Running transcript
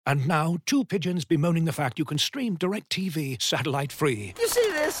And now, two pigeons bemoaning the fact you can stream DirecTV satellite-free. You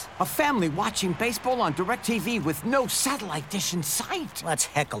see this? A family watching baseball on DirecTV with no satellite dish in sight. Let's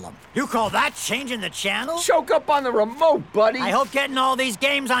heckle them. You call that changing the channel? Choke up on the remote, buddy. I hope getting all these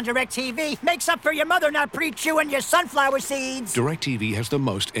games on DirecTV makes up for your mother not pre-chewing your sunflower seeds. DirecTV has the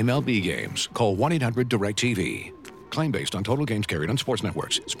most MLB games. Call 1-800-DirecTV. Claim based on total games carried on sports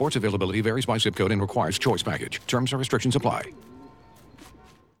networks. Sports availability varies by zip code and requires choice package. Terms and restrictions apply.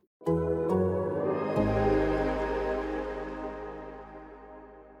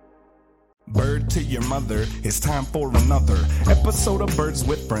 Bird to your mother, it's time for another episode of Birds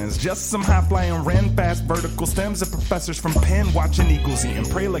with Friends. Just some high-flying, ran fast vertical stems and professors from Penn watching eagles eat and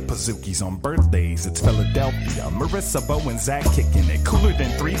pray like Pazookies on birthdays. It's Philadelphia, Marissa, Bo, and Zach kicking it. Cooler than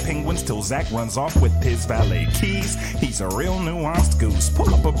 3 penguins till Zach runs off with his valet keys. He's a real nuanced goose.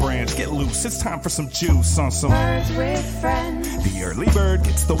 Pull up a branch, get loose. It's time for some juice on some Birds with Friends. The early bird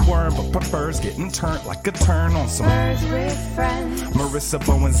gets the worm, but prefers getting turned like a turn on some Birds with Friends. Marissa,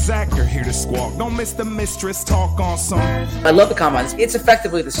 Bo, and Zach are here to squawk. Don't miss the mistress talk on some. I love the combines. It's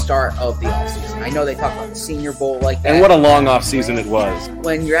effectively the start of the offseason. I know they talk about the Senior Bowl like that. And what a long offseason it was.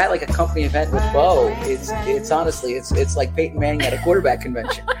 When you're at like a company event with Bo, it's honestly it's like Peyton Manning at a quarterback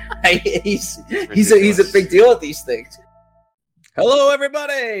convention. He's a big deal at these things. Hello,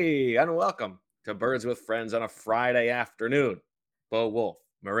 everybody, and welcome to Birds with Friends on a Friday afternoon. Bo Wolf,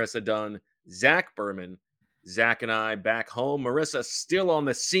 Marissa Dunn, Zach Berman, Zach and I back home. Marissa still on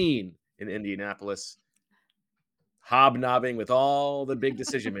the scene in Indianapolis, hobnobbing with all the big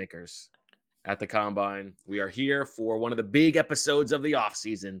decision makers at the Combine. We are here for one of the big episodes of the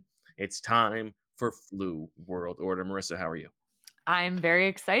offseason. It's time for Flu World Order. Marissa, how are you? I'm very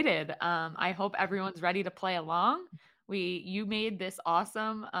excited. I hope everyone's ready to play along. You made this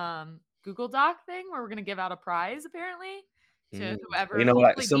awesome Google Doc thing where we're going to give out a prize, apparently, to whoever. You know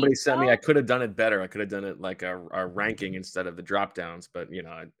what? Somebody sent me. I could have done it better. I could have done it like a ranking instead of the drop downs, but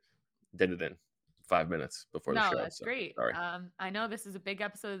I did it in 5 minutes before the show. No, that's great. Sorry. I know this is a big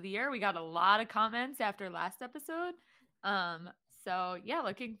episode of the year. We got a lot of comments after last episode. So yeah,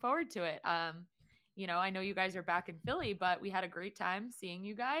 looking forward to it. I know you guys are back in Philly, but we had a great time seeing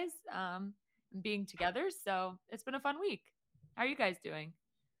you guys, and being together. So it's been a fun week. How are you guys doing?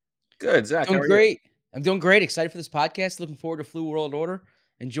 Good, Zach. Doing great. I'm doing great. Excited for this podcast. Looking forward to Flu World Order.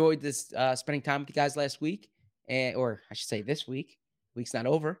 Enjoyed this spending time with you guys last week, or I should say this week. Week's not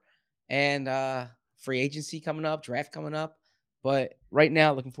over. And free agency coming up, draft coming up. But right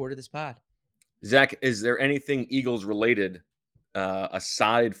now, looking forward to this pod. Zach, is there anything Eagles related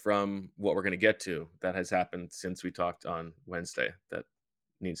aside from what we're going to get to that has happened since we talked on Wednesday that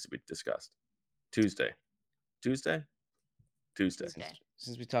needs to be discussed? Tuesday.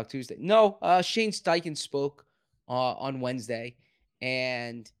 Since we talked Tuesday. No, Shane Steichen spoke on Wednesday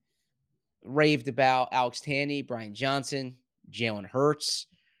and raved about Alex Tanney, Brian Johnson, Jalen Hurts.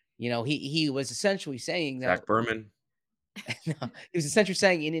 He was essentially saying that Zach Berman. No, he was essentially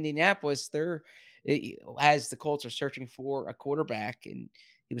saying in Indianapolis, as the Colts are searching for a quarterback, and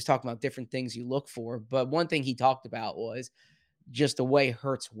he was talking about different things you look for. But one thing he talked about was just the way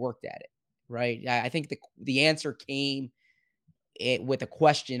Hurts worked at it, right? I think the answer came with a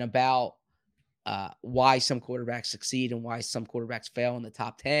question about why some quarterbacks succeed and why some quarterbacks fail in the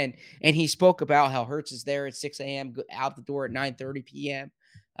top 10. And he spoke about how Hurts is there at 6 a.m., out the door at 9:30 p.m.,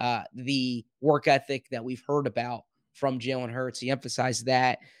 the work ethic that we've heard about from Jalen Hurts. He emphasized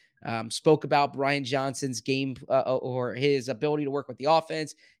that, spoke about Brian Johnson's game or his ability to work with the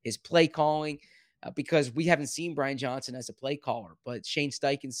offense, his play calling, because we haven't seen Brian Johnson as a play caller. But Shane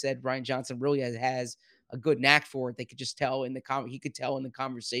Steichen said Brian Johnson really has a good knack for it. They could just tell he could tell in the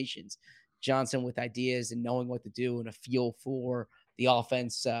conversations. Johnson with ideas and knowing what to do and a feel for the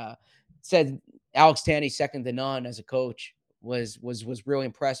offense. Said Alex Tanney, second to none as a coach. Was really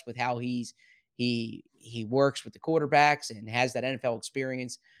impressed with how he works with the quarterbacks and has that NFL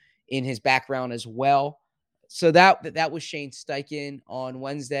experience in his background as well. So that was Shane Steichen on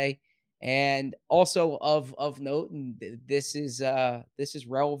Wednesday, and also of note, and this is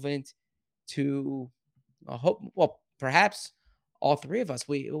relevant to perhaps all three of us.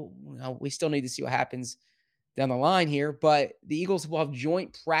 We still need to see what happens down the line here, but the Eagles will have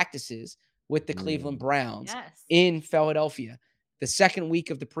joint practices with the Cleveland Browns in Philadelphia the second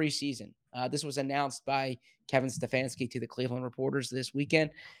week of the preseason. This was announced by Kevin Stefanski to the Cleveland reporters this week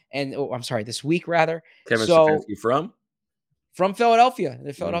rather. Kevin Stefanski from Philadelphia,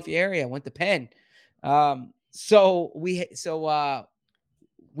 the Philadelphia area, went to Penn. So we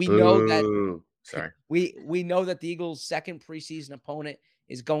know that we know that the Eagles' second preseason opponent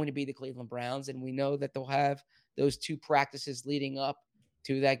is going to be the Cleveland Browns, and we know that they'll have those two practices leading up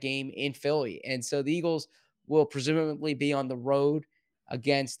to that game in Philly. And so the Eagles will presumably be on the road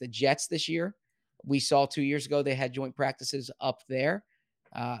against the Jets this year. We saw 2 years ago they had joint practices up there.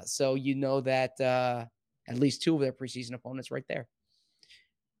 So you know that at least two of their preseason opponents right there.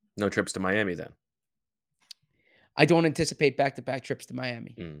 No trips to Miami then. I don't anticipate back-to-back trips to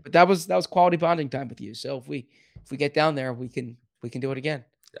Miami. But that was quality bonding time with you. So if we get down there, we can do it again.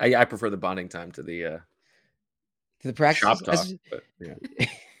 I prefer the bonding time to the To the practice. shop talk. But, yeah.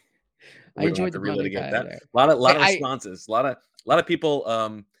 I enjoyed the bonding time there. A lot of responses. A lot of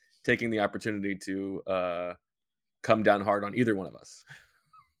people taking the opportunity to come down hard on either one of us.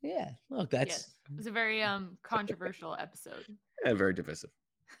 Yeah, look, that's Yes. It was a very controversial episode. Yeah, very divisive.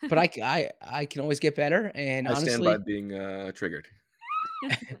 but I can always get better, and I honestly, stand by being triggered.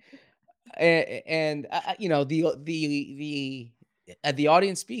 and you know, the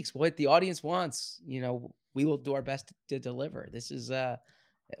audience speaks. What the audience wants, you know, we will do our best to deliver. This is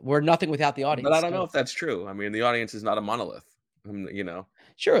we're nothing without the audience. But I don't know so- if that's true. I mean, the audience is not a monolith. You know,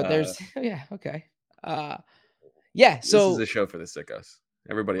 Sure, there's yeah, okay, yeah. So this is a show for the sickos.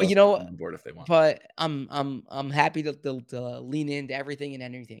 Everybody But else you know can come on board if they want. but I'm happy to lean into everything and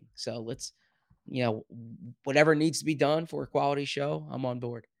anything. So let's, you know, whatever needs to be done for a quality show, I'm on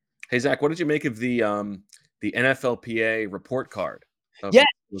board. Hey Zach, what did you make of the NFLPA report card? of Yeah,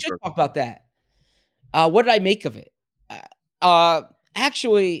 the Should circle? talk about that. What did I make of it?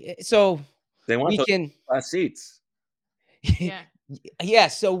 Actually, so They want we those can class seats. Yeah. yeah,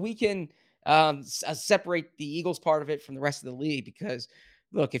 so we can separate the Eagles part of it from the rest of the league because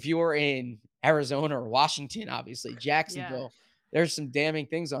look, if you're in Arizona or Washington, obviously Jacksonville, there's some damning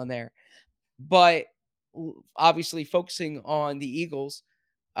things on there. But obviously focusing on the Eagles,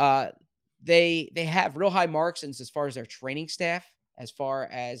 they have real high marks as far as their training staff, as far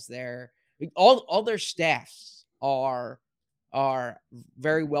as their all their staffs are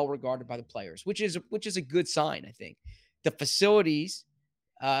very well regarded by the players, which is a good sign, I think. The facilities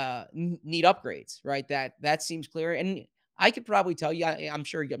need upgrades, right? That seems clear, and I could probably tell you. I'm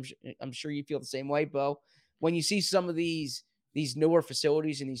sure you feel the same way, Bo. When you see some of these newer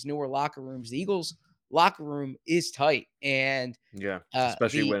facilities and these newer locker rooms, the Eagles locker room is tight, and Yeah,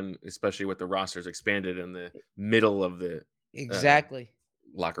 especially with the rosters expanded in the middle of the exactly.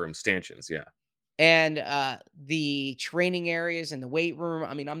 locker room stanchions. Yeah, And the training areas and the weight room.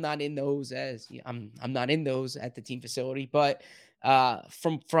 I mean, I'm not in those I'm not in those at the team facility, but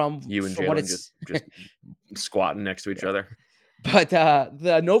from you and what Jalen it's just squatting next to each other. but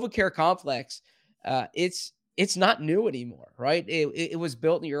the NovaCare complex, it's not new anymore, right? It was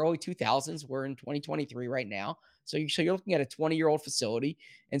built in the early 2000s. We're in 2023 right now, so you're looking at a 20-year-old facility,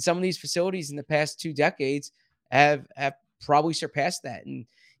 and some of these facilities in the past 2 decades have probably surpassed that. And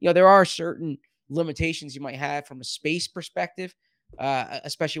you know, there are certain limitations you might have from a space perspective,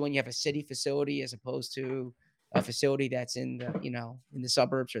 especially when you have a city facility as opposed to a facility that's in the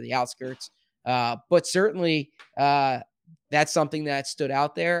suburbs or the outskirts. But certainly that's something that stood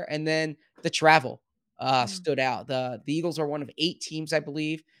out there. And then the travel stood out. The Eagles are one of 8 teams, I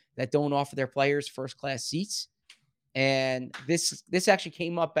believe, that don't offer their players first class seats. And this actually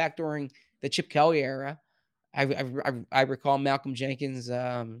came up back during the Chip Kelly era. I recall Malcolm Jenkins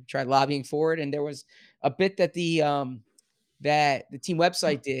tried lobbying for it, and there was a bit that the team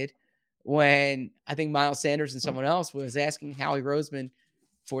website did when I think Miles Sanders and someone else was asking Howie Roseman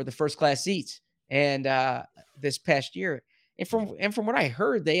for the first class seats, and this past year, and from what I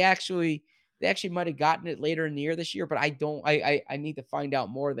heard, they actually might have gotten it later in the year this year, but I need to find out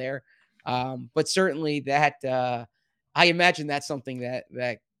more there. But certainly that I imagine that's something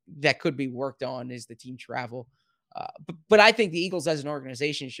that could be worked on is the team travel. But I think the Eagles as an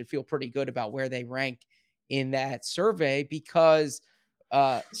organization should feel pretty good about where they rank in that survey because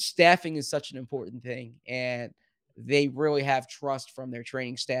staffing is such an important thing, and they really have trust from their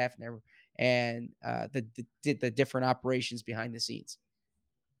training staff and the different operations behind the scenes.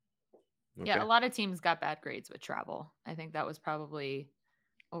 Yeah, Okay. a lot of teams got bad grades with travel. I think that was probably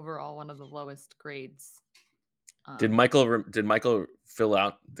overall one of the lowest grades. Did Michael fill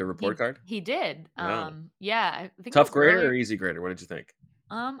out the report card? He did. Wow. Yeah, I think it Tough was grader or earlier- easy grader? What did you think?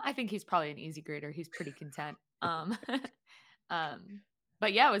 I think he's probably an easy grader. He's pretty content.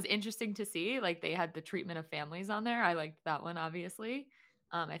 But yeah, it was interesting to see. Like they had the treatment of families on there. I liked that one, obviously.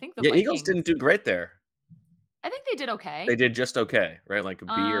 I think the Eagles Vikings- didn't do great there. I think they did okay. They did just okay, right? Like a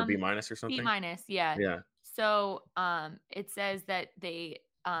B or B Um, minus or something. B minus, yeah. Yeah. So it says that they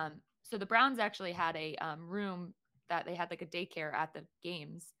so the Browns actually had a room that they had like a daycare at the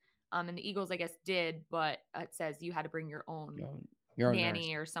games. And the Eagles, I guess, did, but it says you had to bring your own Your own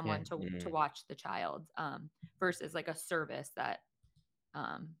nanny nurse. or someone to watch the child versus like a service that takes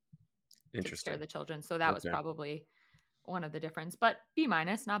care Interesting. of the children. So that was Okay. probably one of the difference. But B-,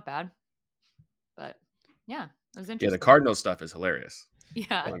 not bad. But yeah, it was Yeah, interesting. the Cardinal stuff is hilarious.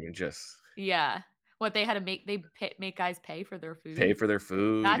 Yeah. I mean, just Yeah. What they had to make guys pay for their food. pay for their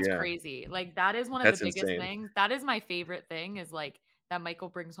food. That's Yeah, crazy. Like that is one of that's the biggest insane. things. That is my favorite thing is like that Michael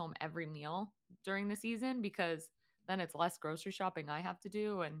brings home every meal during the season because then it's less grocery shopping I have to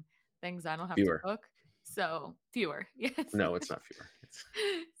do and things I don't have Fewer. to cook. So fewer. Yes. No, it's not fewer. It's,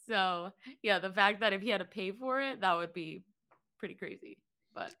 So yeah, the fact that if he had to pay for it, that would be pretty crazy.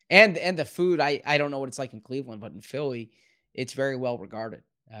 But And the food, I don't know what it's like in Cleveland, but in Philly, it's very well regarded.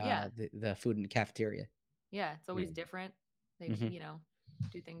 Yeah. The food in the cafeteria. yeah, it's always different. They, Mhm.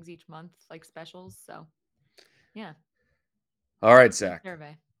 do things each month, like specials. So yeah. all right, Zach.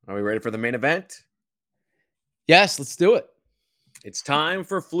 Survey. Are we ready for the main event? Yes, let's do it. It's time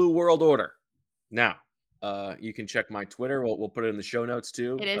for Flu World Order. Now, you can check my Twitter. We'll put it in the show notes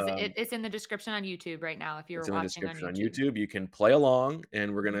too. It is. It's in the description on YouTube right now. If you're It's in the watching description on on YouTube. YouTube. You can play along,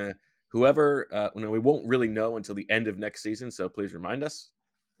 and we're gonna whoever. We won't really know until the end of next season, so please remind us.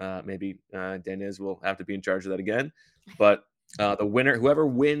 Maybe Deniz will have to be in charge of that again. But the winner, whoever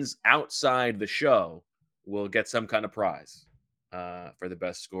wins outside the show, will get some kind of prize for the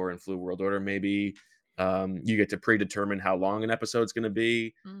best score in Flu World Order. Maybe you get to predetermine how long an episode's going to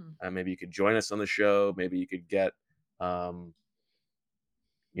be. Mm. Maybe you could join us on the show. Maybe you could get, one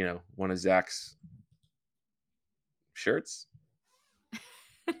of Zach's shirts.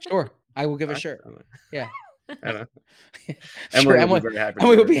 Sure, I will give a I- shirt. I don't know. Yeah, I don't know. sure. Emily will be very happy. to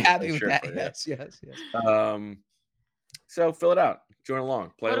Emily will give be us a happy with shirt that. for you. Yes. So fill it out. Join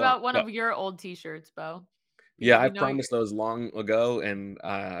along. Play What along. about one of your old T-shirts, Bo? Yeah, Because I we know promised those long ago, and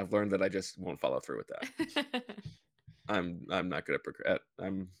I've learned that I just won't follow through with that. I'm not good at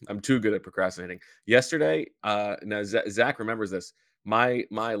I'm too good at procrastinating. Yesterday, now Zach remembers this. My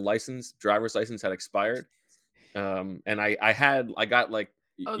driver's license had expired, and I got like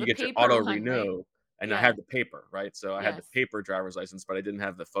Oh, you the get your paper auto one, right? renew, and I Yeah. had the paper, right? So I had the Yes. paper driver's license, but I didn't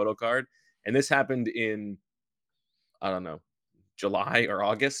have the photo card. And this happened in, I don't know, July or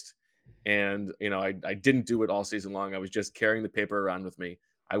August. And I didn't do it all season long. I was just carrying the paper around with me.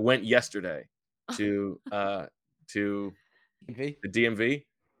 I went yesterday to the DMV? DMV.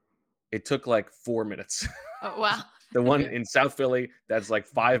 It took like 4 minutes. Oh wow. The one in South Philly, that's like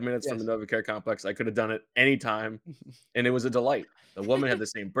 5 minutes from Yes. the NovaCare complex. I could have done it anytime, and it was a delight. The woman had the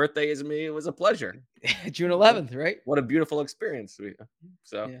same birthday as me. It was a pleasure. June 11th, right? What a beautiful experience.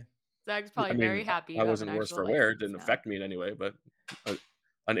 So Yeah. Zach's probably I mean, very happy. I you have wasn't an worse for actual wear. It license didn't now. affect me in any way, but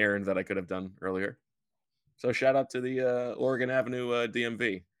an errand that I could have done earlier. So shout out to the Oregon Avenue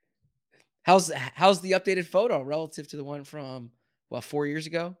DMV. How's the updated photo relative to the one from 4 years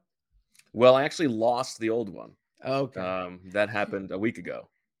ago? Well, I actually lost the old one. Okay. That happened a week ago,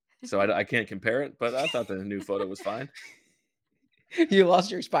 so I can't compare it. But I thought the new photo was fine. You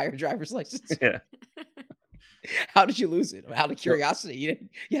lost your expired driver's license. Yeah. How did you lose it? Out of curiosity,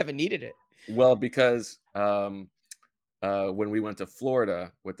 you haven't needed it. Well, because when we went to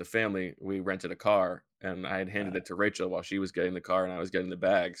Florida with the family, we rented a car, and I had handed it to Rachel while she was getting the car, and I was getting the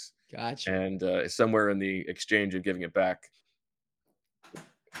bags. Gotcha. And somewhere in the exchange of giving it back,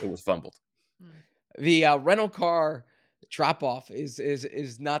 it was fumbled. The rental car drop off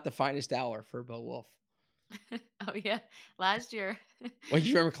is not the finest hour for Bo Wolf. Oh yeah, last year. Well,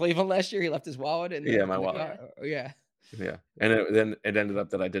 you remember Cleveland last year? He left his wallet in the, Yeah, my in the wallet. car? Oh, yeah. Yeah, and then it ended up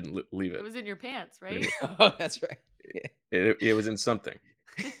that I didn't leave It it. was in your pants, right? Oh, that's right. Yeah. It was in something.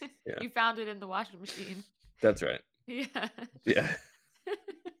 Yeah. You found it in the washing machine. That's right. Yeah. Yeah.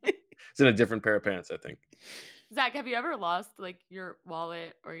 It's in a different pair of pants, I think. Zach, have you ever lost like your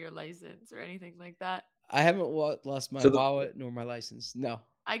wallet or your license or anything like that? I haven't lost my So the- wallet nor my license. No.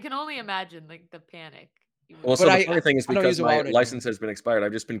 I can only imagine like the panic. you would Well, so But the funny thing is I don't because use a my wallet anymore. license has been expired,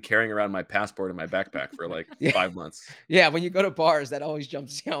 I've just been carrying around my passport in my backpack for like Yeah. 5 months. Yeah, when you go to bars, that always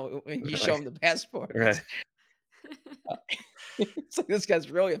jumps out when you show them the passport. Right. It's like this guy's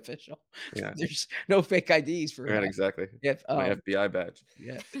really official. Yeah. There's no fake IDs for Right, exactly. Yeah, My FBI badge.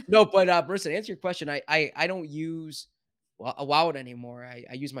 yeah. No, but Marissa, to answer your question, I don't use a wallet anymore.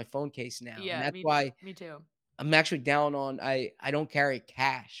 I use my phone case now. Yeah, And that's me, why me too. I'm actually down on I don't carry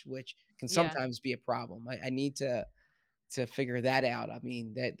cash, which can Yeah. sometimes be a problem. I need to figure that out. I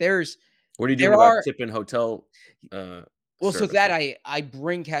mean, that there's What do you do There about are- tip-in hotel? well, so service? that I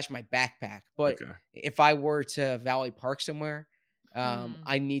bring cash in my backpack, but Okay. if I were to Valley Park somewhere, Mm.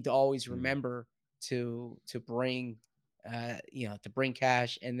 I need to always Mm. remember to bring to bring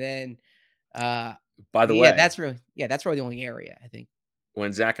cash, and then By the yeah, way, that's really the only area I think.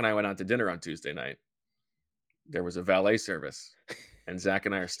 when Zach and I went out to dinner on Tuesday night, there was a valet service and Zach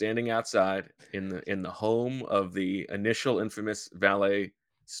and I are standing outside in the home of the initial infamous valet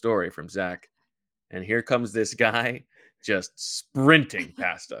story from Zach, and here comes this guy just sprinting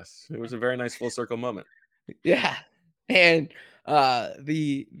past us. It was a very nice full circle moment. Yeah. And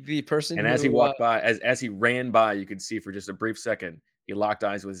the person And who as he walked by, as he ran by, you could see for just a brief second, he locked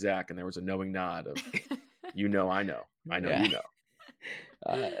eyes with Zach, and there was a knowing nod of, I know, I know, Yeah. you know.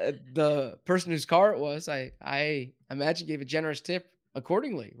 The person whose car it was, I imagine gave a generous tip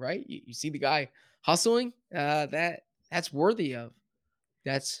accordingly, right? You see the guy hustling, that's worthy of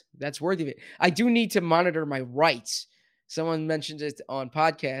that's worthy of it. I do need to monitor my rights. Someone mentioned it on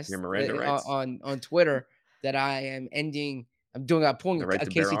podcast, Your Miranda rights? on Twitter that I'm pulling The a, right a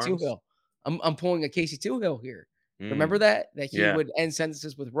to bear Casey arms? Toohill. I'm pulling a Casey Toohill here. Remember Mm, that he yeah. would end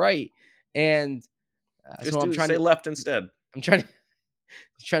sentences with right, and Just so I'm trying say to left instead. I'm trying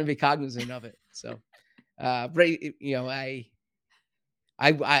to be cognizant of it. So, I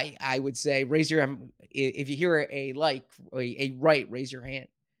would say raise your if you hear a right, raise your hand,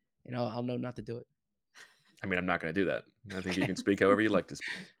 and I'll know not to do it. I mean, I'm not going to do that. I think you can speak however you like to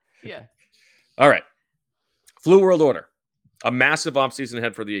speak. Yeah. All right. Flu World Order. A massive offseason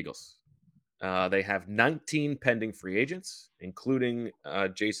ahead for the Eagles. They have 19 pending free agents, including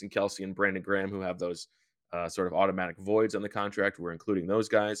Jason Kelsey and Brandon Graham, who have those sort of automatic voids on the contract. We're including those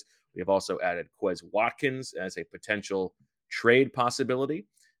guys. We have also added Quez Watkins as a potential trade possibility.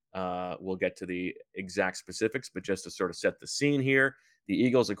 We'll get to the exact specifics, but just to sort of set the scene here, the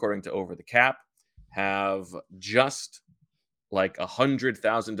Eagles, according to Over the Cap, have just like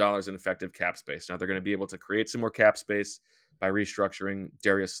 $100,000 in effective cap space. Now they're going to be able to create some more cap space by restructuring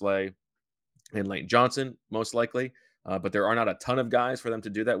Darius Slay and Lane Johnson, most likely. But there are not a ton of guys for them to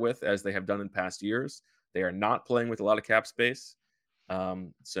do that with, as they have done in past years. They are not playing with a lot of cap space.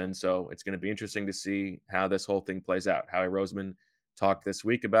 So it's going to be interesting to see how this whole thing plays out. Howie Roseman talked this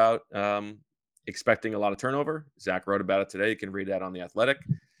week about expecting a lot of turnover. Zach wrote about it today. You can read that on The Athletic.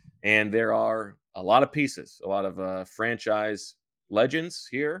 And there are a lot of pieces, a lot of franchise legends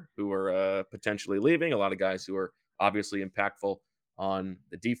here who are potentially leaving, a lot of guys who are obviously impactful on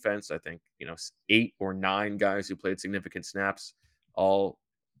the defense. I think, 8 or 9 guys who played significant snaps, all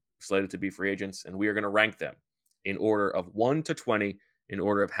slated to be free agents. And we are going to rank them in order of 1 to 20, in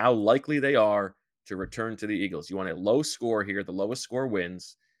order of how likely they are to return to the Eagles. You want a low score here. The lowest score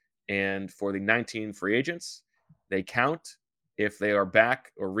wins. And for the 19 free agents, they count if they are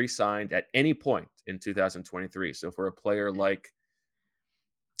back or re-signed at any point in 2023. So for a player like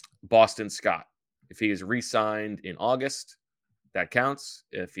Boston Scott, if he is re-signed in August, that counts.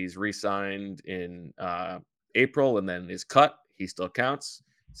 If he's re-signed in April and then is cut, he still counts.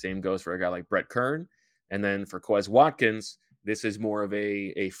 Same goes for a guy like Brett Kern. And then for Quez Watkins, this is more of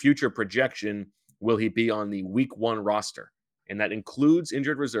a future projection. Will he be on the week 1 roster? And that includes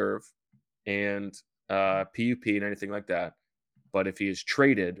injured reserve and PUP and anything like that. But if he is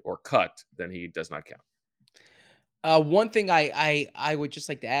traded or cut, then he does not count. One thing I would just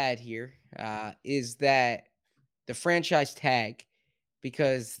like to add here is that the franchise tag,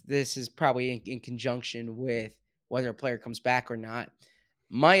 because this is probably in conjunction with whether a player comes back or not.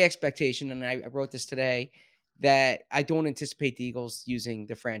 My expectation, and I wrote this today, that I don't anticipate the Eagles using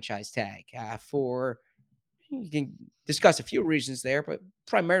the franchise tag you can discuss a few reasons there, but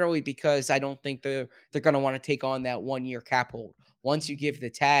primarily because I don't think they're going to want to take on that 1-year cap hold. Once you give the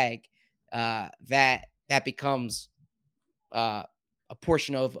tag, that becomes a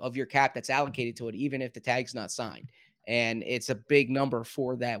portion of your cap that's allocated to it, even if the tag's not signed. And it's a big number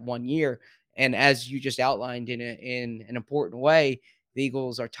for that 1 year. And as you just outlined in an important way, the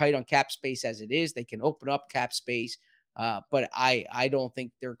Eagles are tight on cap space as it is. They can open up cap space, but I don't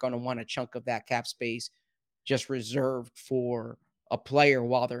think they're going to want a chunk of that cap space just reserved for a player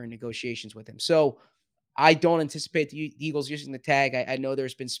while they're in negotiations with him. So I don't anticipate the Eagles using the tag. I know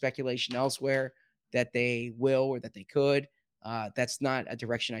there's been speculation elsewhere that they will or that they could. That's not a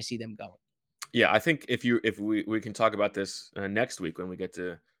direction I see them going. Yeah, I think if we can talk about this next week when we get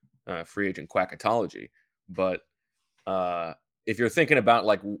to free agent quackatology. But if you're thinking about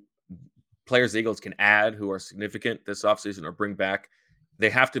like players the Eagles can add who are significant this offseason or bring back, they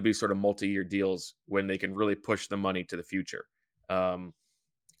have to be sort of multi-year deals when they can really push the money to the future.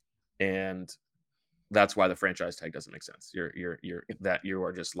 And that's why the franchise tag doesn't make sense. You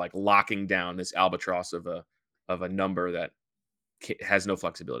are just like locking down this albatross of a number that has no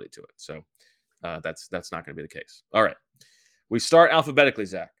flexibility to it. So that's not going to be the case. All right. We start alphabetically,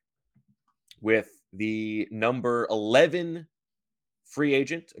 Zach, with the number 11 free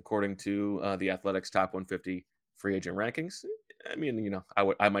agent, according to the Athletics Top 150 free agent rankings. I mean,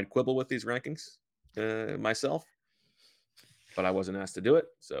 I might quibble with these rankings myself. but I wasn't asked to do it,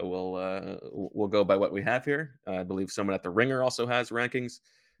 so we'll go by what we have here. I believe someone at the Ringer also has rankings.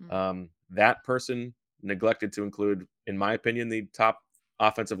 That person neglected to include, in my opinion, the top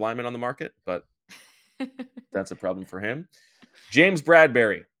offensive lineman on the market, but that's a problem for him. James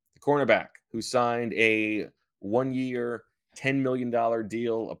Bradbury, the cornerback, who signed a 1-year, $10 million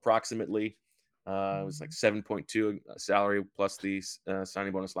deal approximately. It was like 7.2 salary plus the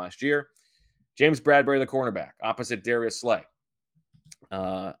signing bonus last year. James Bradbury, the cornerback, opposite Darius Slay,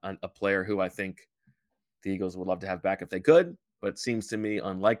 a player who I think the Eagles would love to have back if they could, but it seems to me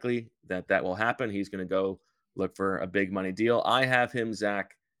unlikely that that will happen. He's going to go look for a big money deal. I have him,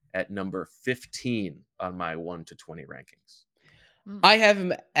 Zach, at number 15 on my 1 to 20 rankings. I have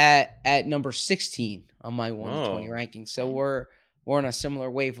him at number 16 on my 1 to 20 Oh. rankings. So we're on a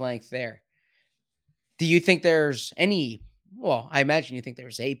similar wavelength there. Do you think there's any? Well, I imagine you think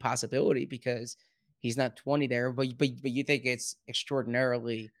there's a possibility because he's not 20 there, but you think it's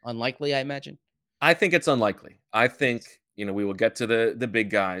extraordinarily unlikely, I imagine. I think it's unlikely. I think, we will get to the big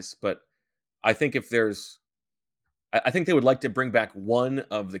guys, but I think if there's I think they would like to bring back one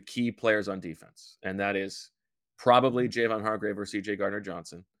of the key players on defense, and that is probably Javon Hargrave or CJ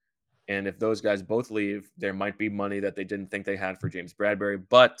Gardner-Johnson. And if those guys both leave, there might be money that they didn't think they had for James Bradbury,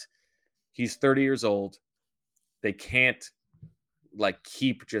 but he's 30 years old. They can't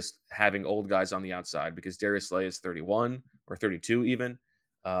keep just having old guys on the outside because Darius Slay is 31 or 32 even.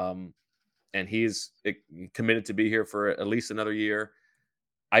 And he's committed to be here for at least another year.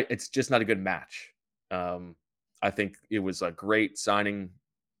 It's just not a good match. I think it was a great signing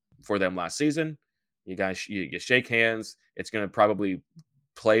for them last season. You guys, you shake hands. It's going to probably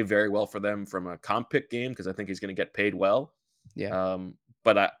play very well for them from a comp pick game because I think he's going to get paid well. Yeah.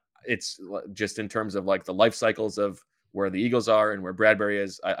 But it's just in terms of the life cycles of where the Eagles are and where Bradbury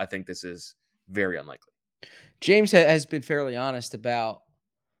is, I think this is very unlikely. James has been fairly honest about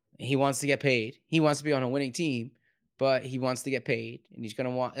he wants to get paid. He wants to be on a winning team, but he wants to get paid, and he's going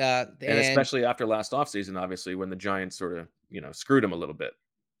to want. And especially after last offseason, obviously, when the Giants sort of screwed him a little bit.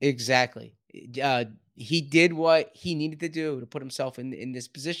 Exactly. He did what he needed to do to put himself in this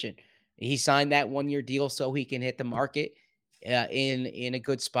position. He signed that 1-year deal so he can hit the market in a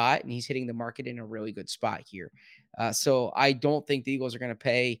good spot, and he's hitting the market in a really good spot here. So I don't think the Eagles are going to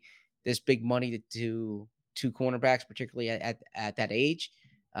pay this big money to two cornerbacks, particularly at that age.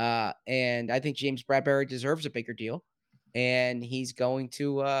 And I think James Bradbury deserves a bigger deal, and he's going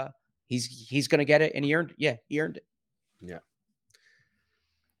to he's going to get it, and he earned it. Yeah.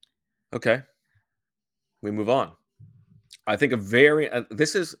 Okay. We move on. I think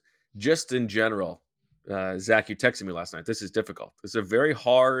this is just in general. Zach, you texted me last night. This is difficult. This is a very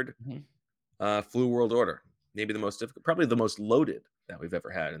hard flu world order. Maybe the most difficult, probably the most loaded that we've ever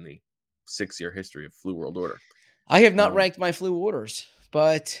had in the 6-year history of flu world order. I have not ranked my flu orders,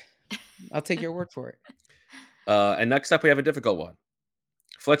 but I'll take your word for it. And next up, we have a difficult one.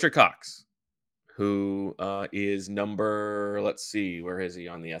 Fletcher Cox, who is number, let's see, where is he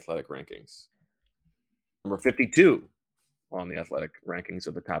on the athletic rankings? Number 52 on the athletic rankings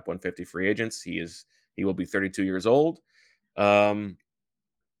of the top 150 free agents. He will be 32 years old.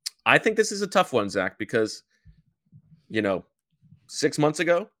 I think this is a tough one, Zach, because 6 months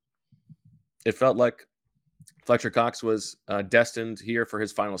ago, it felt like Fletcher Cox was destined here for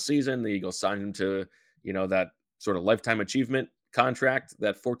his final season. The Eagles signed him to, that sort of lifetime achievement contract,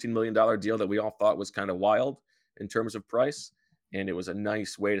 that $14 million deal that we all thought was kind of wild in terms of price. And it was a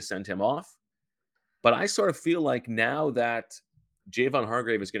nice way to send him off. But I sort of feel like now that Javon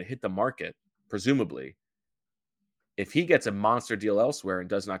Hargrave is going to hit the market, presumably, if he gets a monster deal elsewhere and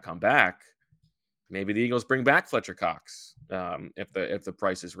does not come back, maybe the Eagles bring back Fletcher Cox if the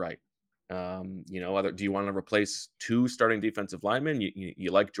price is right. Do you want to replace 2 starting defensive linemen?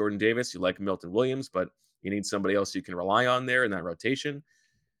 You like Jordan Davis, you like Milton Williams, but you need somebody else you can rely on there in that rotation.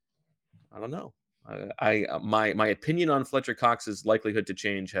 I don't know. My opinion on Fletcher Cox's likelihood to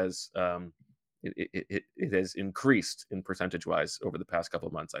change has it has increased in percentage wise over the past couple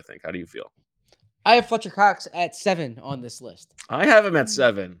of months. I think. How do you feel? I have Fletcher Cox at 7 on this list. I have him at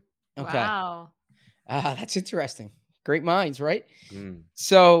 7. Okay. Wow. That's interesting. Great minds, right? Mm.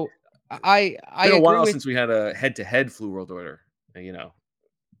 So I it's been a while since we had a head-to-head flu world order.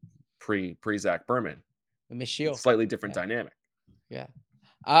 Pre Zach Berman. Miss Shield. Slightly different dynamic. Yeah.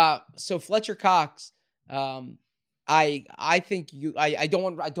 So Fletcher Cox, I think I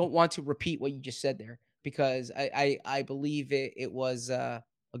don't want to repeat what you just said there because I believe it was a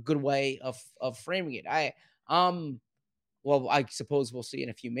good way of framing it. Well, I suppose we'll see in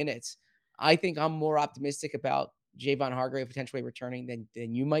a few minutes. I think I'm more optimistic about Javon Hargrave potentially returning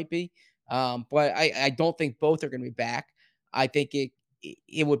than you might be. But I don't think both are going to be back. I think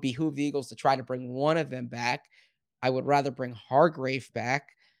it would behoove the Eagles to try to bring one of them back. I would rather bring Hargrave back,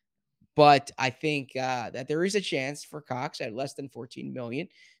 but I think that there is a chance for Cox at less than 14 million,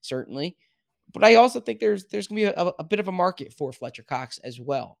 certainly. But I also think there's going to be a bit of a market for Fletcher Cox as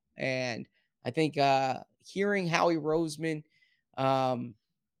well. And I think hearing Howie Roseman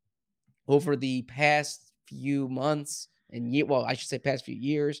over the past few months and I should say past few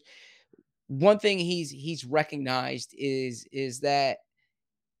years, one thing he's recognized is that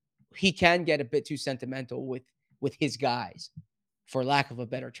he can get a bit too sentimental with his guys, for lack of a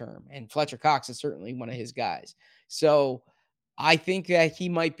better term. And Fletcher Cox is certainly one of his guys. So I think that he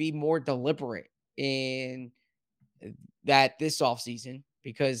might be more deliberate in that this offseason,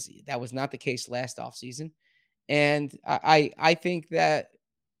 because that was not the case last offseason. And I think that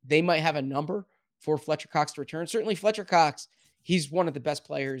they might have a number for Fletcher Cox to return. Certainly Fletcher Cox, he's one of the best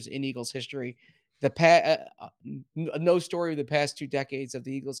players in Eagles history. No story of the past 2 decades of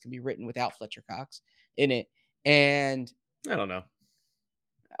the Eagles can be written without Fletcher Cox in it. And I don't know.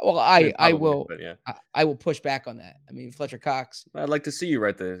 Well, I will, but yeah. I will push back on that. I mean, Fletcher Cox. I'd like to see you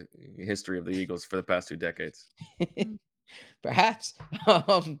write the history of the Eagles for the past 2 decades. Perhaps.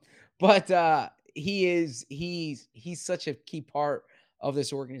 But he's such a key part of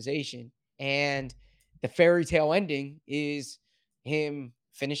this organization. And the fairy tale ending is him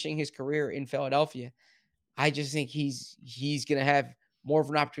finishing his career in Philadelphia. I just think he's going to have more of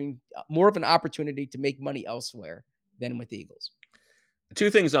an opportunity to make money elsewhere than with the Eagles. 2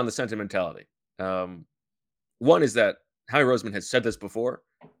 things on the sentimentality. One is that Howie Roseman has said this before,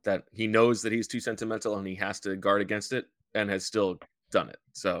 that he knows that he's too sentimental and he has to guard against it, and has still done it.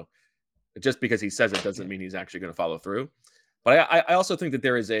 So just because he says it doesn't mean he's actually going to follow through. But I also think that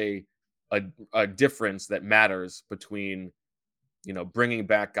there is a difference that matters between, bringing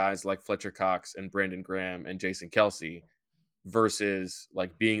back guys like Fletcher Cox and Brandon Graham and Jason Kelce versus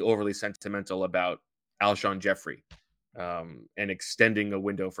like being overly sentimental about Alshon Jeffrey. And extending a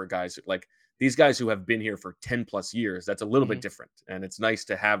window for guys like these guys who have been here for 10 plus years. That's a little bit different. And it's nice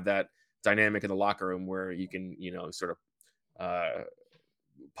to have that dynamic in the locker room where you can, sort of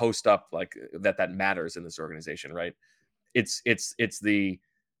post up like that matters in this organization, right? It's the,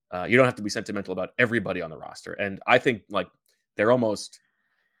 you don't have to be sentimental about everybody on the roster. And I think like they're almost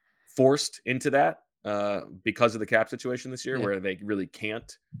forced into that because of the cap situation this year, where they really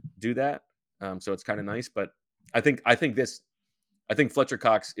can't do that. So it's kind of nice, but I think Fletcher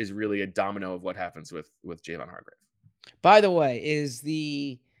Cox is really a domino of what happens with Javon Hargrave. By the way, is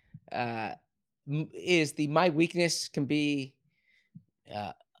the my weakness can be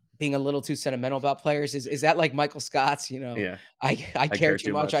being a little too sentimental about players? Is that like Michael Scott's? Yeah. I care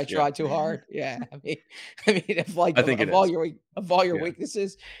too much. I try too hard. Yeah. I mean, if like I think of all your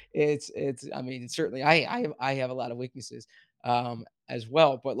weaknesses, it's. I mean, certainly I have a lot of weaknesses. As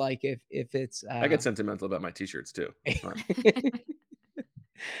well, but like if it's I get sentimental about my t-shirts too.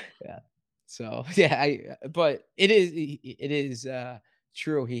 Yeah. So yeah, but it is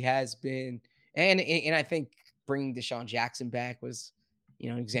true. He has been, and I think bringing Deshaun Jackson back was,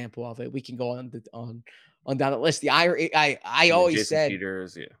 an example of it. We can go on down the list. I always Jason said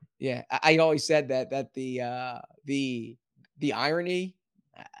Peters, I always said that the irony,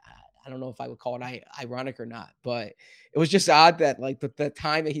 I don't know if I would call it ironic or not, but it was just odd that like the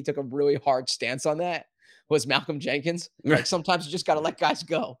time that he took a really hard stance on that was Malcolm Jenkins. Like sometimes you just got to let guys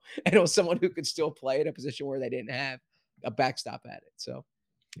go. And it was someone who could still play in a position where they didn't have a backstop at it. So,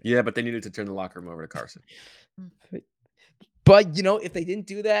 yeah, but they needed to turn the locker room over to Carson. But, if they didn't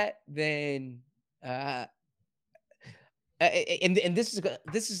do that, then, and this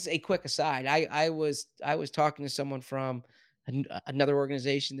is a quick aside. I was talking to someone from another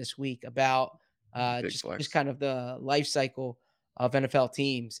organization this week about just kind of the life cycle of NFL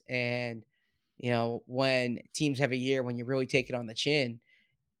teams. And, when teams have a year when you really take it on the chin.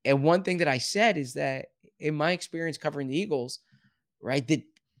 And one thing that I said is that in my experience covering the Eagles, right, that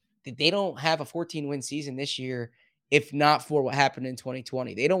they don't have a 14-win season this year, if not for what happened in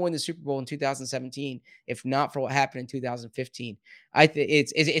 2020. They don't win the Super Bowl in 2017, if not for what happened in 2015. I think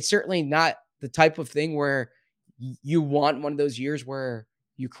it's certainly not the type of thing where you want one of those years where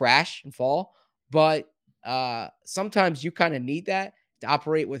you crash and fall, but sometimes you kind of need that to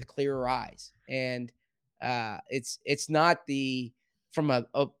operate with clearer eyes. And it's not from a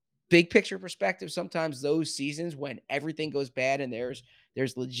big picture perspective. Sometimes those seasons when everything goes bad and there's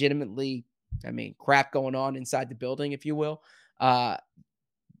legitimately, crap going on inside the building, if you will,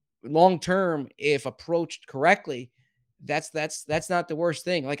 long term, if approached correctly, that's not the worst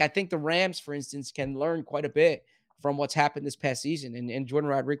thing. Like I think the Rams, for instance, can learn quite a bit from what's happened this past season. And Jordan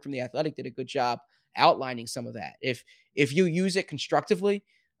Rodriguez from The Athletic did a good job outlining some of that. If you use it constructively,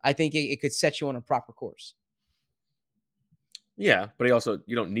 I think it could set you on a proper course. Yeah, but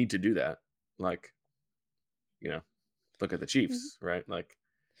you don't need to do that. Like, look at the Chiefs, right? Like,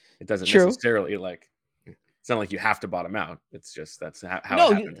 it doesn't True. necessarily it's not like you have to bottom out. It's just that's how No,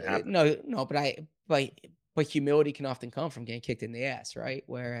 it happened to happen. no, but humility can often come from getting kicked in the ass, right?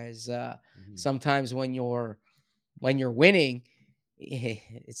 Whereas Mhm. sometimes when you're winning,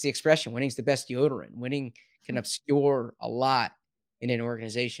 it's the expression, winning's the best deodorant. Winning can obscure a lot in an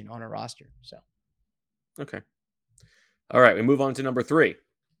organization on a roster. So Okay. All right, we move on to number 3.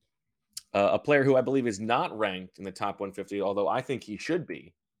 A player who I believe is not ranked in the top 150, although I think he should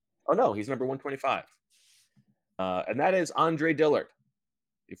be. Oh no, he's number 125. And that is Andre Dillard,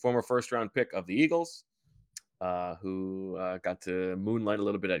 the former first-round pick of the Eagles, who got to moonlight a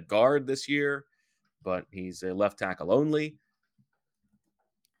little bit at guard this year, but he's a left tackle only.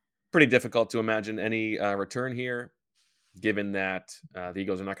 Pretty difficult to imagine any return here, given that the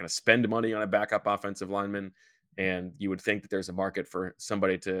Eagles are not going to spend money on a backup offensive lineman. And you would think that there's a market for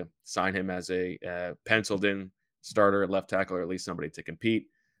somebody to sign him as a penciled in starter at left tackle, or at least somebody to compete.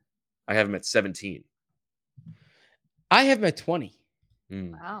 I have him at 17. I have him at 20.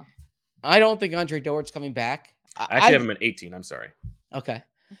 Wow. I don't think Andre Dillard's coming back. I actually have him at 18. I'm sorry. Okay.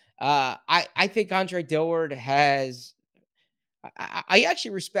 I think Andre Dillard has. I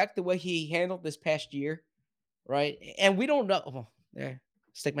actually respect the way he handled this past year, right? And we don't know. Oh, there,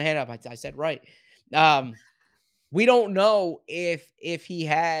 stick my hand up. I said right. We don't know if he's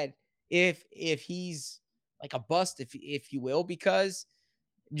like a bust, if you will, because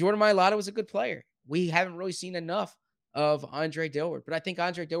Jordan Mailata was a good player. We haven't really seen enough of Andre Dillard, but I think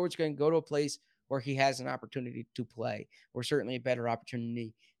Andre Dillard's going to go to a place where he has an opportunity to play, or certainly a better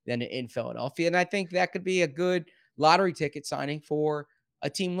opportunity than in Philadelphia. And I think that could be a good lottery ticket signing for a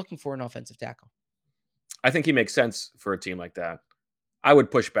team looking for an offensive tackle. I think he makes sense for a team like that. I would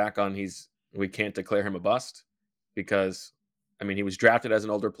push back on we can't declare him a bust, because, I mean, he was drafted as an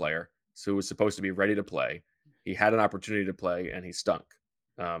older player, so he was supposed to be ready to play. He had an opportunity to play, and he stunk.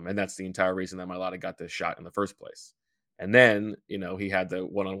 And that's the entire reason that Mailata got this shot in the first place. And then, he had the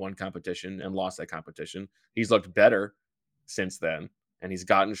one-on-one competition and lost that competition. He's looked better since then, and he's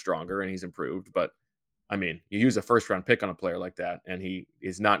gotten stronger and he's improved. But, I mean, you use a first-round pick on a player like that, and he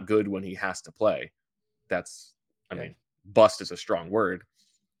is not good when he has to play. I mean, bust is a strong word.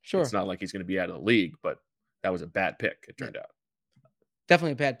 Sure. It's not like he's going to be out of the league, but that was a bad pick, it turned out.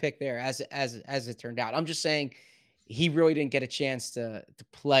 Definitely a bad pick there, as it turned out. I'm just saying he really didn't get a chance to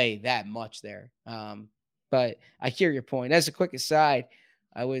play that much there. But I hear your point. As a quick aside,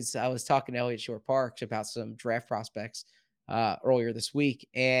 I was talking to Elliott Shore-Parks about some draft prospects earlier this week,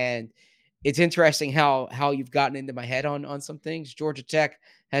 and it's interesting how you've gotten into my head on some things. Georgia Tech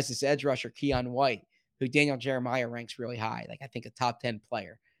has this edge rusher, Keon White, who Daniel Jeremiah ranks really high, like I think a top 10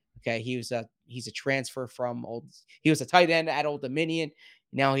 player. Okay, he's a transfer from he was a tight end at Old Dominion.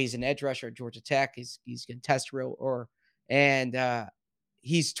 Now he's an edge rusher at Georgia Tech. He's going to test and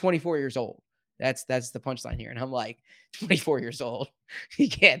he's 24 years old. That's the punchline here. And I'm like, 24 years old. He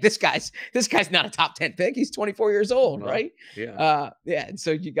can't. This guy's not a top 10 pick. He's 24 years old, right? Yeah. Yeah. And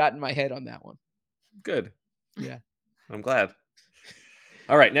so you got in my head on that one. Good. Yeah. I'm glad.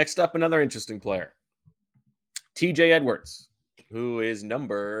 All right. Next up, another interesting player, TJ Edwards, who is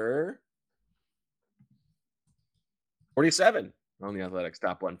number 47 on the Athletics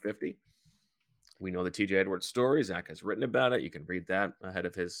Top 150. We know the TJ Edwards story. Zach has written about it. You can read that ahead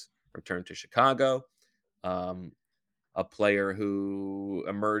of his return to Chicago. A player who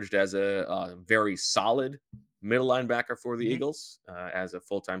emerged as a very solid middle linebacker for the Eagles as a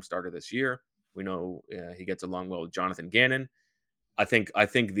full-time starter this year. We know he gets along well with Jonathan Gannon. I think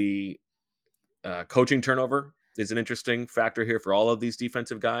the coaching turnover is an interesting factor here for all of these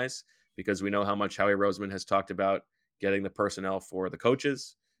defensive guys, because we know how much Howie Roseman has talked about getting the personnel for the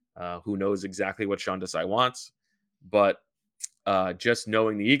coaches. Who knows exactly what Sean Desai wants, but just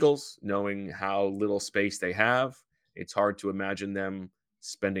knowing the Eagles, knowing how little space they have, it's hard to imagine them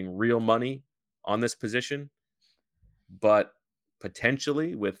spending real money on this position. But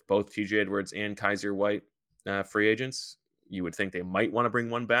potentially, with both TJ Edwards and Kaiser White free agents, you would think they might want to bring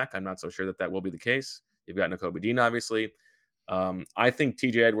one back. I'm not so sure that will be the case. You've got Nakobe Dean, obviously. I think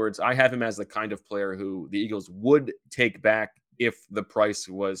TJ Edwards, I have him as the kind of player who the Eagles would take back if the price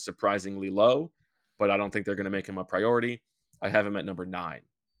was surprisingly low, but I don't think they're going to make him a priority. I have him at number 9.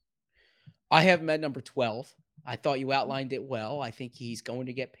 I have him at number 12. I thought you outlined it well. I think he's going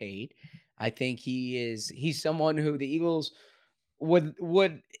to get paid. I think he's someone who the Eagles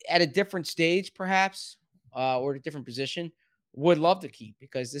would at a different stage, perhaps, or at a different position, would love to keep,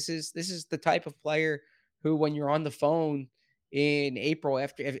 because this is the type of player who, when you're on the phone in April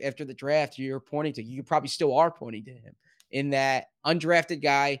after the draft, you're pointing to. You probably still are pointing to him, in that undrafted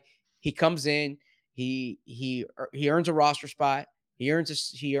guy. He comes in, he earns a roster spot, he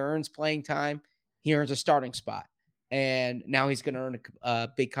earns playing time, he earns a starting spot, and now he's going to earn a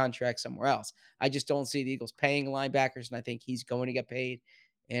big contract somewhere else. I just don't see the Eagles paying linebackers, and I think he's going to get paid.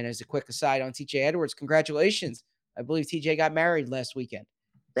 And as a quick aside on TJ Edwards, congratulations. I believe TJ got married last weekend.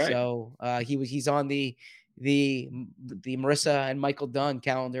 Right. So he's on the Marissa and Michael Dunn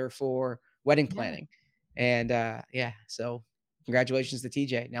calendar for wedding planning. And so congratulations to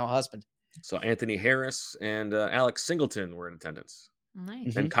TJ, now a husband. So Anthony Harris and Alex Singleton were in attendance.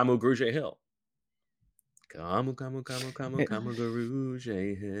 Nice. And Kamu Grugier Hill. Kamu Grugier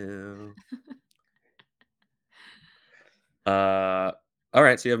Hill. All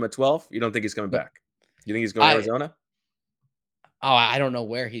right, so you have him at 12. You don't think he's coming back? You think he's going to Arizona? I don't know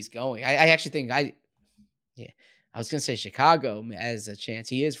where he's going. I actually think I was going to say Chicago as a chance.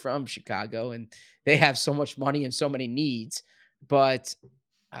 He is from Chicago, and they have so much money and so many needs. But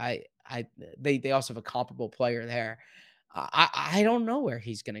they also have a comparable player there. I don't know where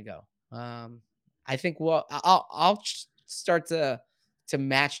he's going to go. I think I'll start to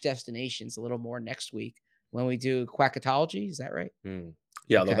match destinations a little more next week when we do Quackatology. Is that right?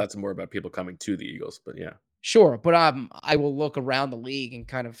 Yeah, although that's more about people coming to the Eagles, but yeah. Sure, but I will look around the league and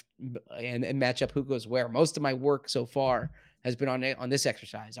kind of and match up who goes where. Most of my work so far has been on this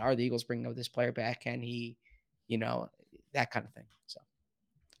exercise. Are the Eagles bringing this player back? Can he, that kind of thing. So,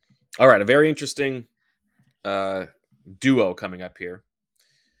 all right, a very interesting duo coming up here,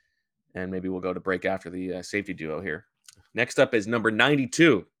 and maybe we'll go to break after the safety duo here. Next up is number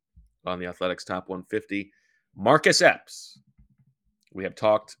 92 on the Athletics Top 150, Marcus Epps. We have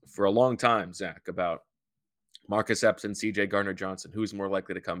talked for a long time, Zach, about Marcus Epps and CJ Gardner-Johnson. Who's more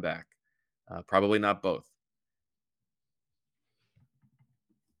likely to come back? Probably not both.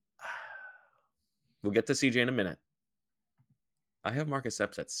 We'll get to CJ in a minute. I have Marcus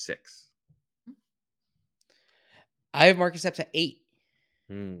Epps at 6. I have Marcus Epps at 8.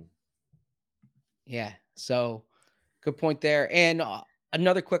 Yeah, so good point there. And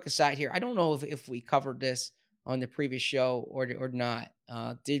another quick aside here. I don't know if we covered this on the previous show or not.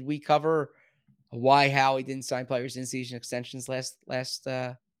 Did we cover why Howie didn't sign players in season extensions last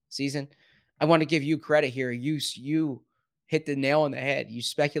season? I want to give you credit here. You hit the nail on the head.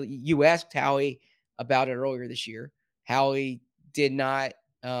 You asked Howie about it earlier this year. Howie did not,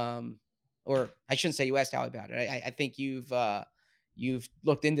 or I shouldn't say you asked Howie about it. I think you've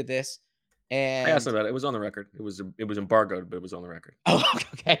looked into this. And I asked him about it. It was on the record. It was embargoed, but it was on the record. Oh,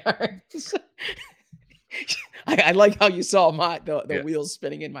 okay. All right. I like how you saw the wheels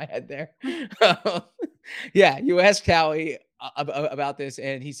spinning in my head there. Yeah, you asked Howie about this,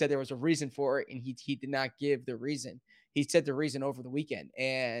 and he said there was a reason for it, and he did not give the reason. He said the reason over the weekend,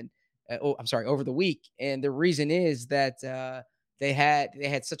 and over the week, and the reason is that they had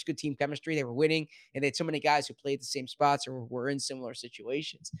such good team chemistry, they were winning, and they had so many guys who played the same spots or were in similar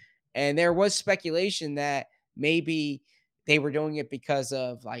situations, and there was speculation that maybe they were doing it because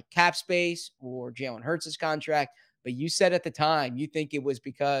of like cap space or Jalen Hurts' contract. But you said at the time, you think it was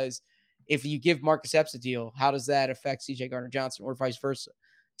because if you give Marcus Epps a deal, how does that affect CJ Gardner-Johnson or vice versa?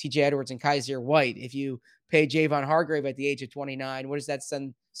 TJ Edwards and Kaiser White. If you pay Javon Hargrave at the age of 29, what does that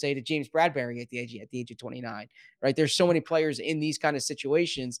say to James Bradbury at the age of 29? Right? There's so many players in these kind of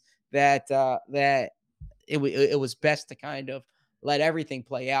situations that it was best to kind of let everything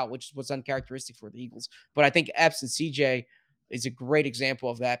play out, which was uncharacteristic for the Eagles. But I think Epps and CJ is a great example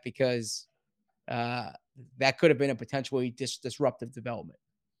of that, because that could have been a potentially disruptive development.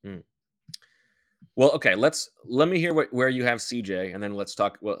 Well, okay, let me hear where you have CJ, and then let's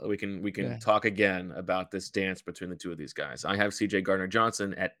talk. Well, we can talk again about this dance between the two of these guys. I have CJ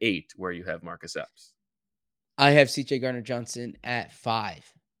Gardner-Johnson at 8, where you have Marcus Epps. I have CJ Gardner-Johnson at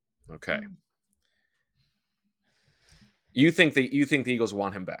 5. Okay. You think the Eagles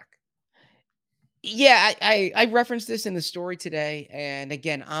want him back? Yeah, I referenced this in the story today, and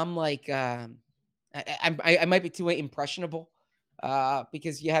again, I'm like, I might be too impressionable,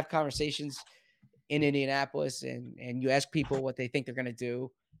 because you have conversations in Indianapolis, and you ask people what they think they're going to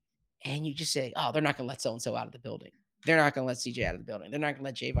do, and you just say, oh, they're not going to let so-and-so out of the building. They're not going to let CJ out of the building. They're not going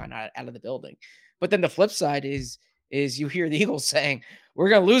to let Javon out of the building. But then the flip side is you hear the Eagles saying, we're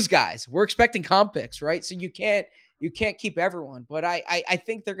going to lose guys. We're expecting comp picks, right? So you can't keep everyone. But I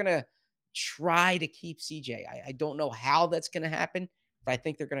think they're going to try to keep CJ. I don't know how that's going to happen, but I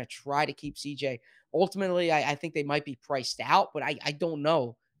think they're going to try to keep CJ. Ultimately, I think they might be priced out, but I don't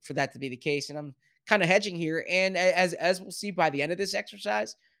know for that to be the case. And I'm kind of hedging here. And as we'll see by the end of this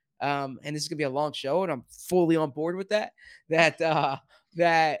exercise, and this is gonna be a long show, and I'm fully on board with that.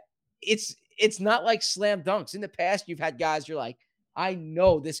 That it's not like slam dunks. In the past, you've had guys you're like, I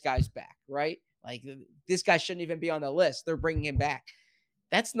know this guy's back, right? Like this guy shouldn't even be on the list. They're bringing him back.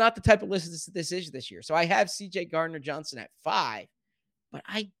 That's not the type of list this is this year. So I have CJ Gardner-Johnson at 5, but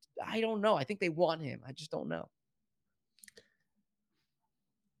I don't know. I think they want him. I just don't know.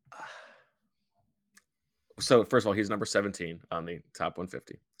 So first of all, he's number 17 on the top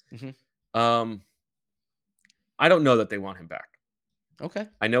 150. Mm-hmm. I don't know that they want him back. Okay.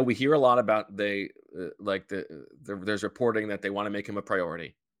 I know we hear a lot about there's reporting that they want to make him a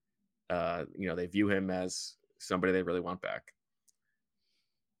priority. They view him as somebody they really want back.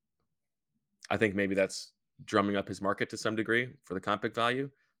 I think maybe that's drumming up his market to some degree for the comp pick value.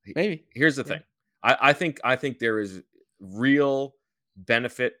 Maybe. Here's the thing. I think there is real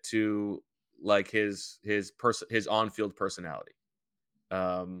benefit to like his on-field personality.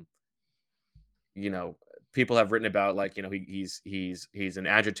 People have written about he's an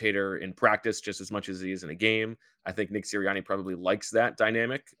agitator in practice just as much as he is in a game. I think Nick Sirianni probably likes that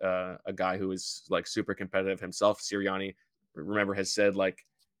dynamic. A guy who is like super competitive himself. Sirianni, remember, has said like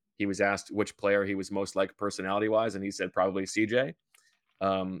he was asked which player he was most like personality wise, and he said probably CJ.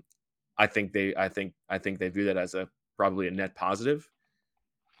 I think they view that as probably a net positive,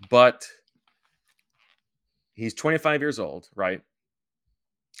 but he's 25 years old, right?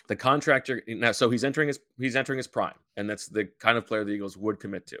 The contractor now, so he's entering his prime, and that's the kind of player the Eagles would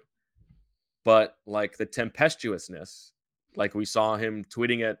commit to. But like the tempestuousness, like we saw him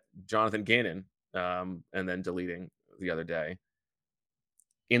tweeting at Jonathan Gannon, and then deleting the other day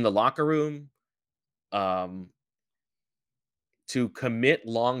in the locker room, to commit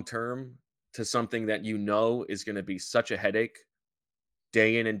long term to something that is going to be such a headache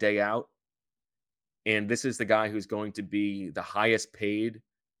day in and day out. And this is the guy who's going to be the highest paid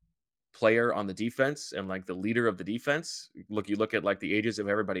player on the defense and like the leader of the defense. You look at like the ages of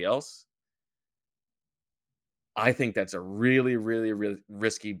everybody else. I think that's a really, really, really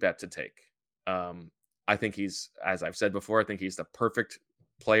risky bet to take. I think as I've said before, I think he's the perfect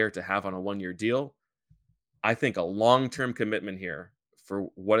player to have on a 1-year deal. I think a long-term commitment here for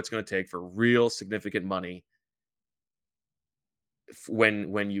what it's going to take for real significant money,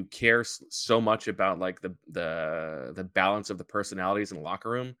 when you care so much about like the balance of the personalities in the locker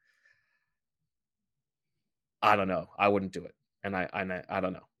room, I don't know. I wouldn't do it, and I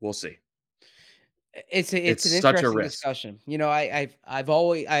don't know. We'll see. It's an such a interesting risk. discussion.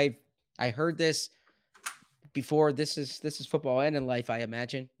 I've heard this before. This is football and in life, I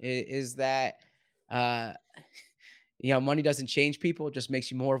imagine, is that money doesn't change people; it just makes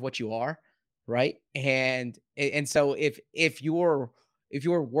you more of what you are, right? And so if you're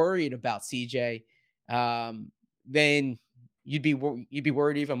worried about CJ, then you'd be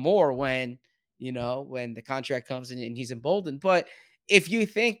worried even more when the contract comes in and he's emboldened. But if you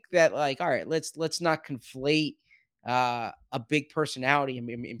think that like, all right, let's not conflate a big personality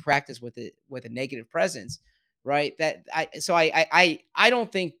in practice with a negative presence, right? I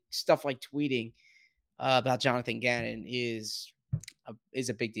don't think stuff like tweeting about Jonathan Gannon is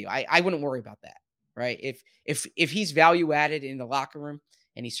a big deal. I wouldn't worry about that, right? If he's value added in the locker room,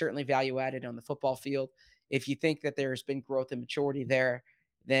 and he's certainly value added on the football field, if you think that there's been growth and maturity there,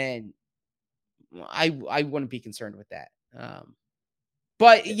 then I wouldn't be concerned with that.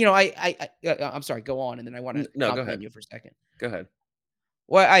 But I'm sorry, go on, and then I want to compliment you for a second. Go ahead.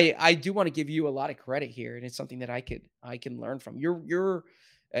 Well, I do want to give you a lot of credit here, and it's something that I can learn from.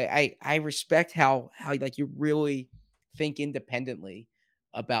 I respect how like you really think independently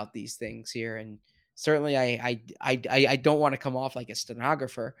about these things here, and certainly I don't want to come off like a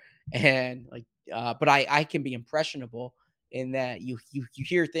stenographer, and like but I can be impressionable in that you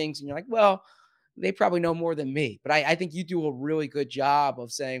hear things and you're like, well, they probably know more than me. But I think you do a really good job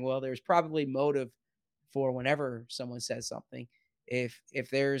of saying, well, there's probably motive for whenever someone says something. If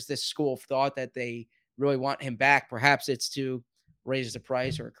there's this school of thought that they really want him back, perhaps it's to raise the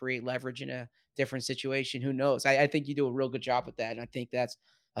price or create leverage in a different situation. Who knows? I think you do a real good job with that. And I think that's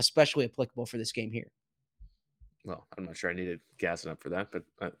especially applicable for this game here. Well, I'm not sure I needed gassing up for that, but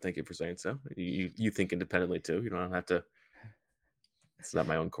thank you for saying so. You think independently too. You don't have to. It's not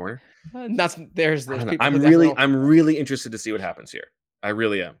my own corner. There's people. I'm really interested to see what happens here. I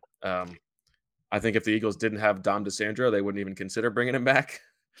really am. I think if the Eagles didn't have Dom DeSandro, they wouldn't even consider bringing him back.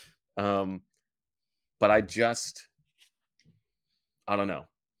 But I don't know.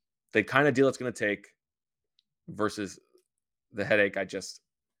 The kind of deal it's going to take versus the headache.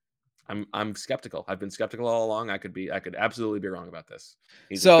 I'm skeptical. I've been skeptical all along. I could absolutely be wrong about this.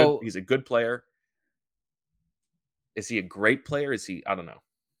 He's a good player. Is he a great player? Is he? I don't know.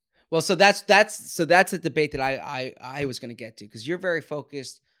 Well, so that's a debate that I was going to get to, because you're very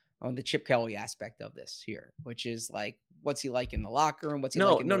focused on the Chip Kelly aspect of this here, which is like, what's he like in the locker room? What's he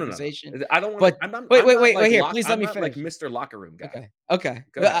like in the organization? No. I don't want. Wait. Here, please let me finish. Like Mr. Locker Room guy. Okay.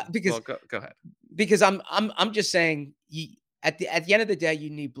 Go ahead. Go ahead. Because I'm just saying, at the end of the day, you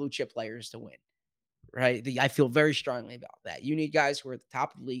need blue chip players to win, right? I feel very strongly about that. You need guys who are at the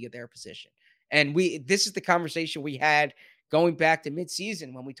top of the league at their position, and this is the conversation we had going back to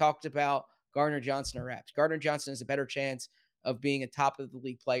midseason when we talked about Gardner Johnson or reps. Gardner Johnson has a better chance of being a top of the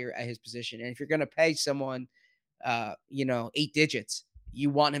league player at his position. And if you're going to pay someone, 8 digits, you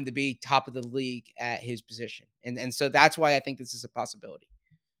want him to be top of the league at his position. And so that's why I think this is a possibility.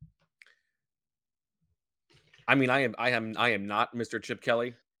 I mean, I am not Mr. Chip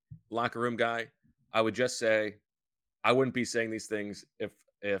Kelly, locker room guy. I would just say, I wouldn't be saying these things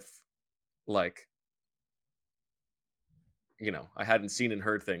if like, I hadn't seen and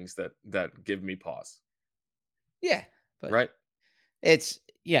heard things that give me pause. Yeah. But right. It's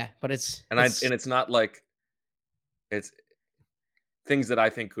not like it's things that I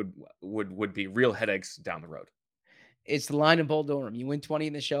think would be real headaches down the road. It's the line in Bull Durham. You win 20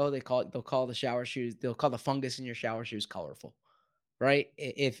 in the show, they'll call the shower shoes. They'll call the fungus in your shower shoes colorful. Right?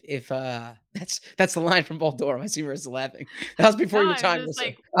 If that's the line from Bull Durham. I see Marissa laughing. That was before your time. I was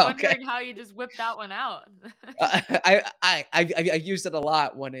like wondering how you just whipped that one out. I used it a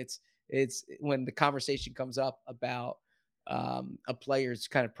lot when it's when the conversation comes up about a player's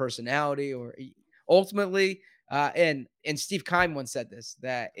kind of personality, or ultimately, and Steve Keim once said this,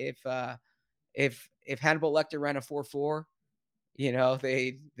 that if Hannibal Lecter ran a 4.4,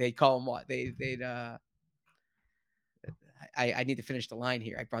 they call him what? I need to finish the line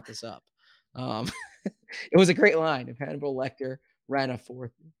here. I brought this up. It was a great line. If Hannibal Lecter ran a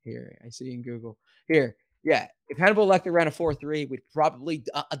 4, here I see in Google here. Yeah. If Hannibal Lecter ran a 4.3, we'd probably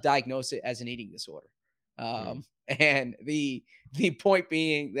diagnose it as an eating disorder. And the point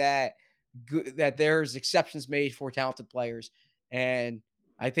being that there's exceptions made for talented players. And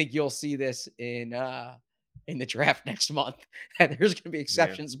I think you'll see this in the draft next month, that there's going to be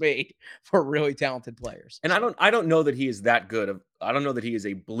exceptions made for really talented players. And I don't know that he is that good. I don't know that he is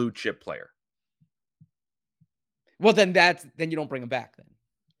a blue chip player. Well, then you don't bring him back then,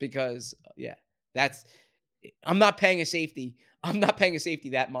 because I'm not paying a safety. I'm not paying a safety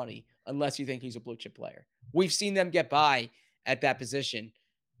that money unless you think he's a blue chip player. We've seen them get by at that position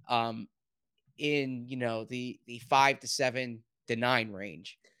in the 5 to 7 to 9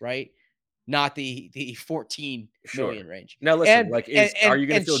 range, right? Not the 14 million range. Now listen, are you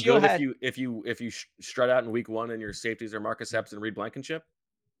going to feel good if you strut out in week 1 and your safeties are Marcus Epps and Reed Blankenship?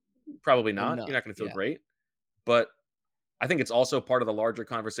 Probably not. You're not going to feel great. But I think it's also part of the larger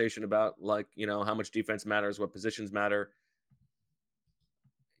conversation about how much defense matters, what positions matter.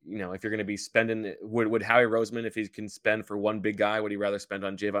 If you're going to be spending, would Howie Roseman, if he can spend for one big guy, would he rather spend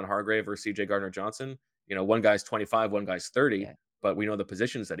on Javon Hargrave or CJ Gardner Johnson? One guy's 25, one guy's 30, but we know the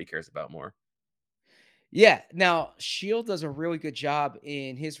positions that he cares about more. Yeah. Now Shield does a really good job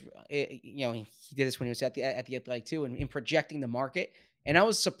in his, he did this when he was at the Athletic too, in projecting the market. And I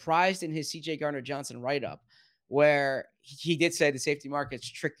was surprised in his CJ Gardner Johnson write-up, where he did say the safety market's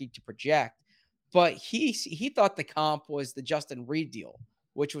tricky to project, but he thought the comp was the Justin Reed deal,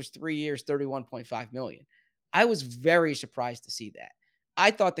 which was 3 years, $31.5 million. I was very surprised to see that. I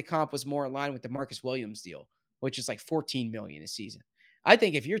thought the comp was more in line with the Marcus Williams deal, which is like $14 million a season. I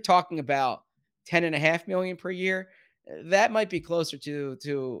think if you're talking about $10.5 million per year, that might be closer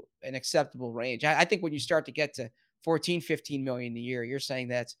to an acceptable range. I think when you start to get to 14, 15 million a year, you're saying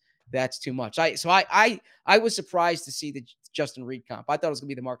that's too much. I was surprised to see the Justin Reed comp. I thought it was gonna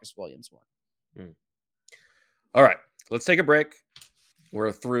be the Marcus Williams one. All right, let's take a break.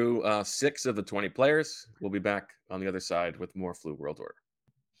 We're through 6 of the 20 players. We'll be back on the other side with more Flu World Order.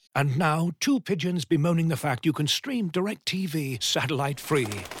 And now, 2 pigeons bemoaning the fact you can stream DirecTV satellite-free.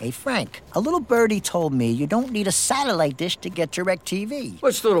 Hey, Frank, a little birdie told me you don't need a satellite dish to get DirecTV.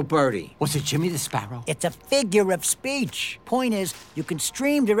 Which little birdie? Was it Jimmy the Sparrow? It's a figure of speech. Point is, you can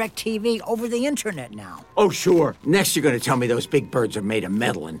stream DirecTV over the internet now. Oh, sure. Next you're going to tell me those big birds are made of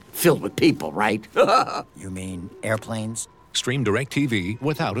metal and filled with people, right? You mean airplanes? Stream DirecTV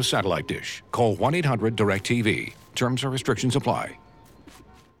without a satellite dish. Call 1-800-DirecTV. Terms and restrictions apply.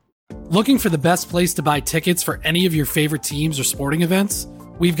 Looking for the best place to buy tickets for any of your favorite teams or sporting events?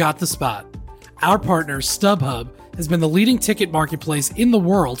 We've got the spot. Our partner, StubHub, has been the leading ticket marketplace in the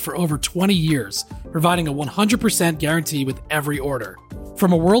world for over 20 years, providing a 100% guarantee with every order.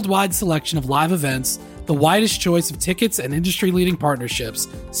 From a worldwide selection of live events the widest choice of tickets and industry-leading partnerships,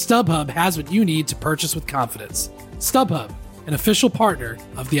 StubHub has what you need to purchase with confidence. StubHub, an official partner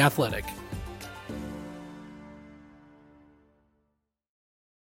of The Athletic.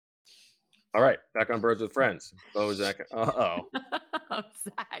 All right, back on Birds with Friends. Oh, Zach. Uh-oh. Oh,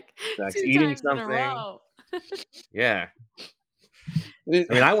 Zach. Zach's 2 eating times in a something. row. Yeah. I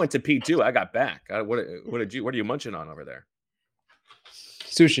mean, I went to pee too. I got back. What are you munching on over there?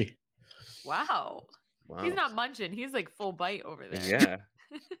 Sushi. Wow. Wow. He's not munching. He's like full bite over there. Yeah.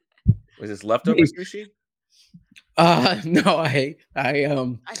 Was this leftover sushi? No, I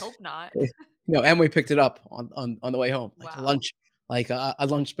hope not. No, Emily picked it up on the way home, like Wow. lunch, like a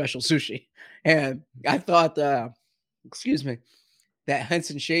lunch special sushi. And I thought, excuse me, that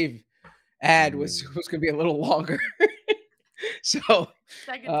Henson Shave ad was going to be a little longer. So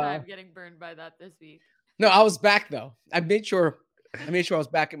Second time getting burned by that this week. no, I was back though. I made sure I was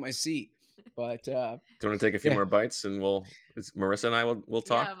back in my seat. But Do you want to take a few more bites and Marissa and I will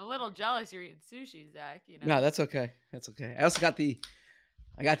talk? Yeah, I'm a little jealous you're eating sushi, Zach. You know. No, that's okay. That's okay. I also got the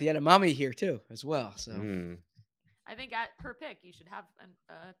edamame here too, as well. So I think per pick you should have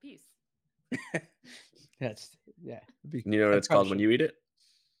a piece. Yeah. You know what it's called when you eat it?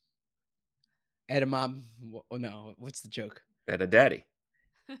 Edamame. Oh no, what's the joke? At a daddy.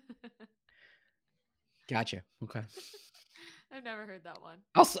 Gotcha. Okay. I've never heard that one.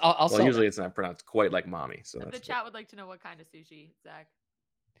 I'll Usually it's not pronounced quite like mommy. So the chat would like to know what kind of sushi, Zach.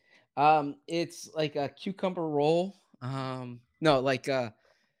 It's like a cucumber roll. No, like straight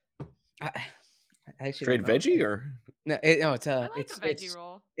veggie or no? It's I like a veggie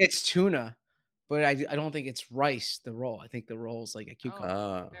roll. It's tuna, but I don't think it's rice. The roll. I think the roll is like a cucumber.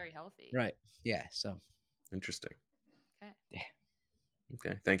 Oh, very healthy. Right. Yeah. So interesting. Okay. Yeah.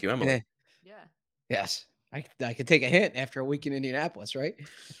 Okay. Thank you, Emily. Yeah. Yes. I could take a hint after a week in Indianapolis, right?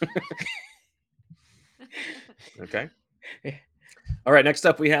 Okay. Yeah. All right. Next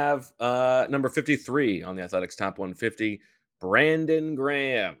up, we have number 53 on the Athletics Top 150, Brandon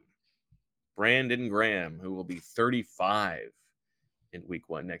Graham. Brandon Graham, who will be 35 in week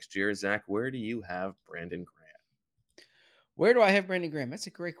 1 next year. Zach, where do you have Brandon Graham? Where do I have Brandon Graham? That's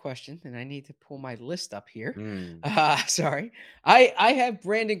a great question, and I need to pull my list up here. Sorry. I have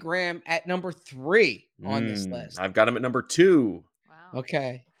Brandon Graham at number 3 on this list. I've got him at number 2. Wow.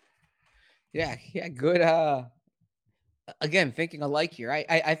 Okay. Yeah, good. Again, thinking alike here.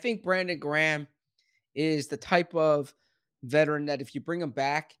 I think Brandon Graham is the type of veteran that if you bring him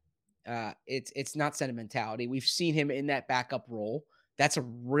back, it's not sentimentality. We've seen him in that backup role. That's a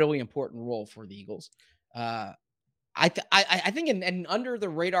really important role for the Eagles. I think an under the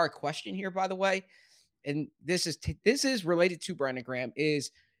radar question here, by the way, and this is related to Brandon Graham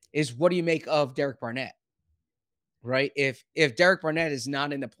is what do you make of Derek Barnett? Right? If Derek Barnett is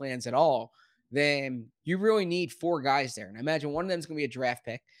not in the plans at all, then you really need 4 guys there. And I imagine one of them is going to be a draft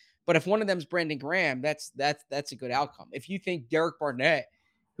pick. But if one of them is Brandon Graham, that's a good outcome. If you think Derek Barnett,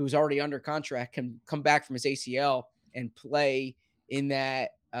 who's already under contract, can come back from his ACL and play in that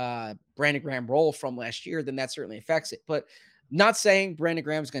Brandon Graham role from last year, then that certainly affects it. But not saying Brandon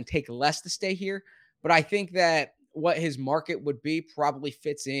Graham is going to take less to stay here, but I think that what his market would be probably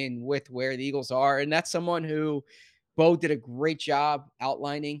fits in with where the Eagles are. And that's someone who Bo did a great job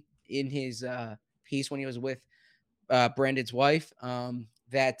outlining in his piece when he was with Brandon's wife,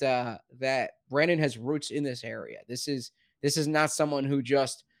 that Brandon has roots in this area. This is not someone who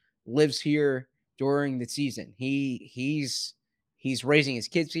just lives here during the season. He's raising his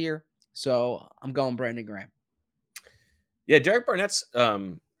kids here. So I'm going Brandon Graham. Yeah, Derek Barnett's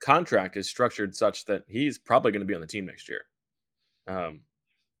contract is structured such that he's probably going to be on the team next year.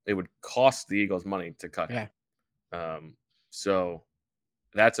 It would cost the Eagles money to cut him. So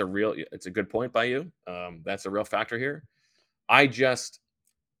it's a good point by you. That's a real factor here. I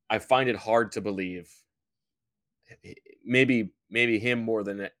find it hard to believe, maybe him more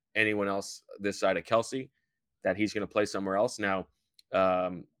than anyone else this side of Kelsey, that he's going to play somewhere else. Now,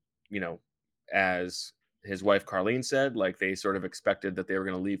 as his wife Carlene said, like they sort of expected that they were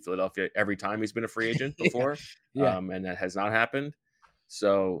going to leave Philadelphia every time he's been a free agent before. And that has not happened.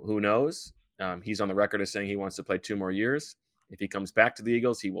 So who knows? He's on the record as saying he wants to play 2 more years. If he comes back to the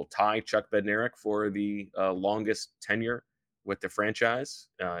Eagles, he will tie Chuck Bednarik for the longest tenure with the franchise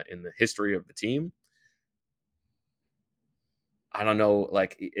in the history of the team. I don't know.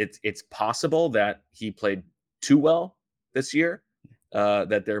 Like it's possible that he played too well this year,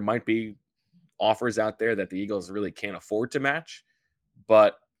 that there might be offers out there that the Eagles really can't afford to match.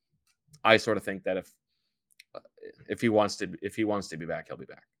 But I sort of think that if he wants to be back, he'll be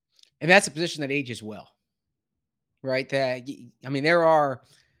back. And that's a position that ages well, right? There are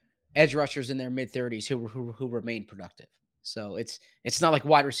edge rushers in their mid-30s who remain productive. So it's not like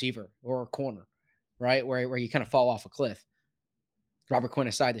wide receiver or a corner, right? Where you kind of fall off a cliff. Robert Quinn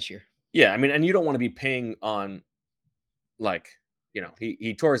aside this year. Yeah, I mean, and you don't want to be paying on, like,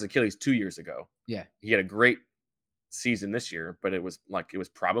 he tore his Achilles 2 years ago. Yeah. He had a great season this year, but it was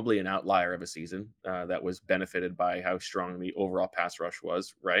probably an outlier of a season that was benefited by how strong the overall pass rush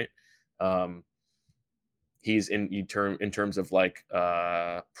was, right? He's in terms of like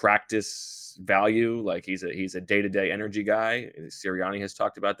practice value, like he's a day-to-day energy guy. Sirianni has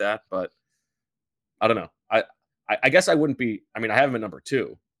talked about that, but I don't know. I guess I wouldn't be. I mean, I have him at number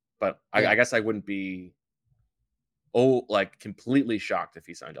 2, but I guess I wouldn't be like completely shocked if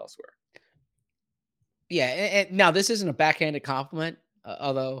he signed elsewhere. Yeah, and now this isn't a backhanded compliment,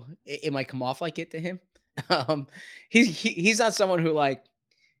 although it might come off like it to him. He's not someone who like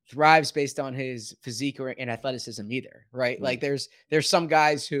thrives based on his physique and athleticism either, right? Mm. Like there's some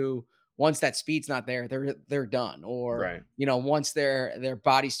guys who once that speed's not there, they're done, or Right. Once their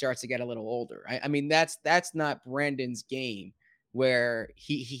body starts to get a little older. I mean that's not Brandon's game, where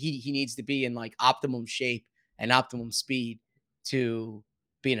he needs to be in like optimum shape and optimum speed to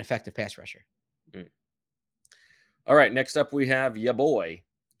be an effective pass rusher. Mm. All right, next up we have ya boy,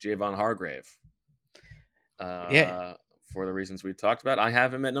 Javon Hargrave. For the reasons we talked about, I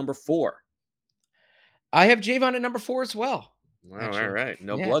have him at number 4. I have Javon at number 4 as well. All right.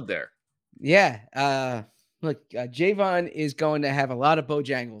 No blood there. Yeah. Look, Javon is going to have a lot of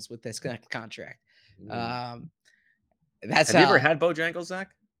Bojangles with this contract. Mm. Have you ever had Bojangles, Zach?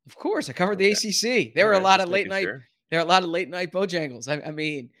 Of course, I covered the ACC. There were a lot of late night. Sure. There are a lot of late night Bojangles. I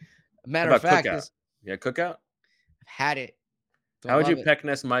mean, matter How of about fact, Cookout? Cookout. I've had it. How would you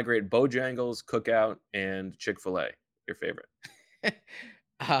Peckness migrate Bojangles, Cookout, and Chick-fil-A? Your favorite?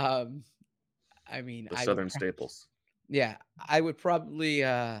 I mean, the Southern staples. Yeah, I would probably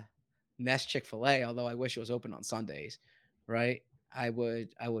nest Chick-fil-A, although I wish it was open on Sundays, right? I would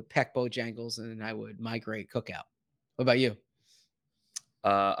peck Bojangles and then I would migrate Cookout. What about you?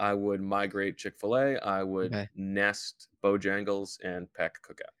 I would migrate Chick-fil-A. I would nest Bojangles and peck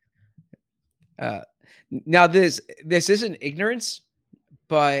Cookout. Now this isn't ignorance,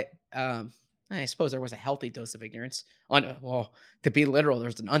 but I suppose there was a healthy dose of ignorance. To be literal,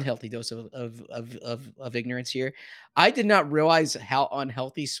 there's an unhealthy dose of ignorance here. I did not realize how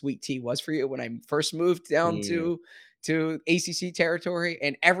unhealthy sweet tea was for you when I first moved down to ACC territory,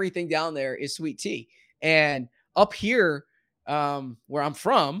 and everything down there is sweet tea. And up here, where I'm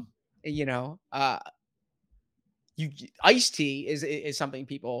from, iced tea is something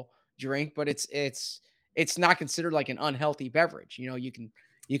people drink, but it's not considered like an unhealthy beverage.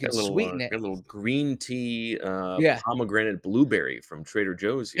 You can sweeten it. A little green tea, pomegranate blueberry from Trader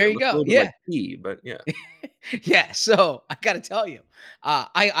Joe's. There you go. Yeah. Like tea, but yeah. Yeah. So I got to tell you,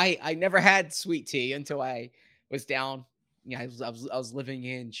 I never had sweet tea until I was down. I was living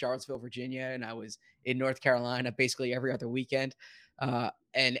in Charlottesville, Virginia, and I was in North Carolina basically every other weekend.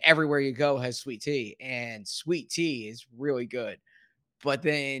 And everywhere you go has sweet tea, and sweet tea is really good. But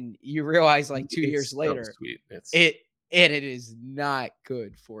then you realize like 2 years later, sweet. it is not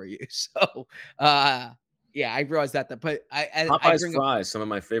good for you. So, I realized that. But Popeye's fries, some of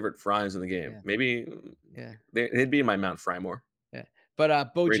my favorite fries in the game. Yeah. Maybe, they'd be in my Mount Frymore. Yeah,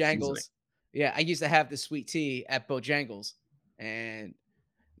 but Bojangles. Yeah, I used to have the sweet tea at Bojangles, and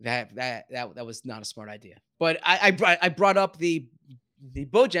that was not a smart idea. But I brought up the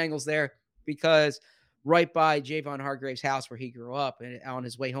Bojangles there because right by Javon Hargrave's house where he grew up, and on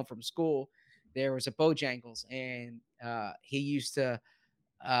his way home from school, there was a Bojangles, and he used to,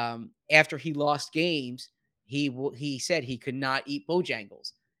 after he lost games, he said he could not eat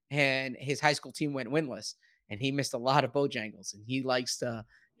Bojangles, and his high school team went winless, and he missed a lot of Bojangles, and he likes to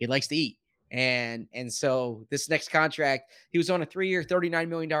eat, and so this next contract, he was on a 3-year, $39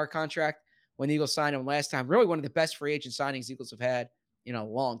 million contract when the Eagles signed him last time. Really one of the best free agent signings the Eagles have had in a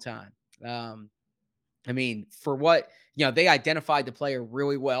long time. I mean, for what they identified the player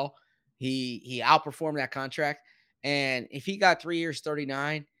really well. He outperformed that contract. And if he got 3 years,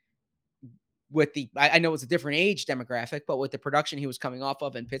 39 with I know it's a different age demographic, but with the production he was coming off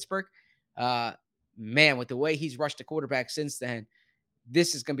of in Pittsburgh, man, with the way he's rushed the quarterback since then,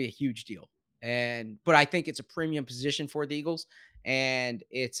 this is going to be a huge deal. But I think it's a premium position for the Eagles, and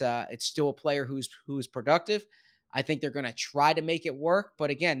it's still a player who's productive. I think they're going to try to make it work. But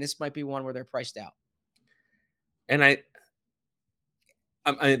again, this might be one where they're priced out. And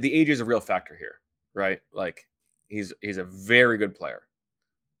the age is a real factor here, right? Like he's a very good player,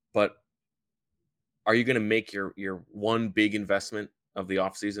 but are you going to make your one big investment of the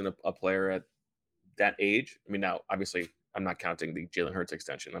offseason a player at that age? I mean, now obviously I'm not counting the Jalen Hurts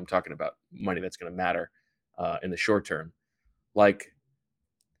extension. I'm talking about money that's going to matter in the short term. Like,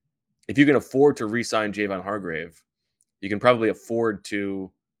 if you can afford to re-sign Javon Hargrave, you can probably afford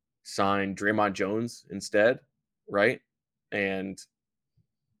to sign Draymond Jones instead, right? And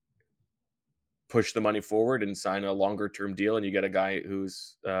push the money forward and sign a longer term deal, and you get a guy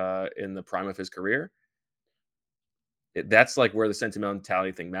who's in the prime of his career. That's like where the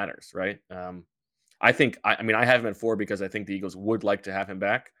sentimentality thing matters, right? I think, I mean, I have him at 4 because I think the Eagles would like to have him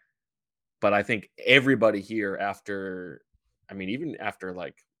back. But I think everybody here even after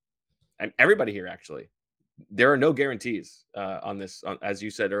everybody here, actually, there are no guarantees on this. As you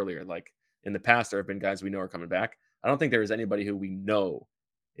said earlier, like in the past, there have been guys we know are coming back. I don't think there is anybody who we know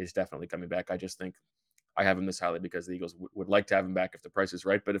is definitely coming back. I just think I have him this highly because the Eagles would like to have him back if the price is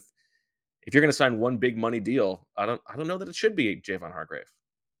right. But if you're going to sign one big money deal, I don't know that it should be Javon Hargrave.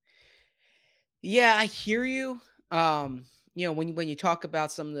 Yeah, I hear you. When you talk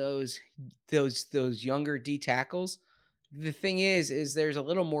about some of those younger D tackles, the thing is there's a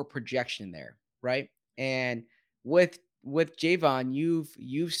little more projection there, right? And with Javon,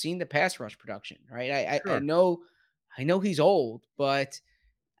 you've seen the pass rush production, right? I Sure. know he's old, but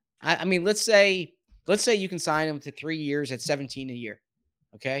I mean, let's say you can sign him to 3 years at 17 a year.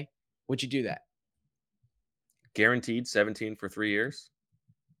 Okay, would you do that? Guaranteed 17 for 3 years.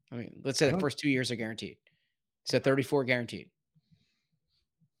 I mean, let's say the first 2 years are guaranteed. So 34 guaranteed.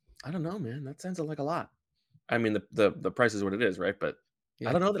 I don't know, man. That sounds like a lot. I mean, the price is what it is, right? But Yeah.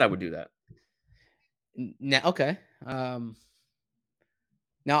 I don't know that I would do that. Now, okay.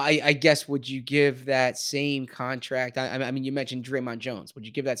 Now, I guess, would you give that same contract? I mean, you mentioned Draymond Jones. Would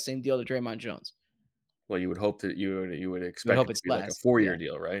you give that same deal to Draymond Jones? Well, you would hope that you would expect hope it it's to be like a less. 4-year Yeah.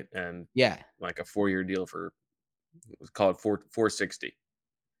 deal, right? And Yeah. like a 4-year deal for, let's call it 460.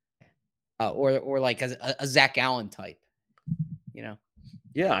 Or like a Zach Allen type, you know?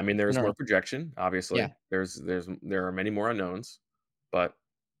 Yeah, I mean, there's No. more projection, obviously. Yeah. There are many more unknowns, but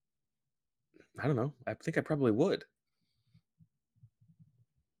I don't know. I think I probably would.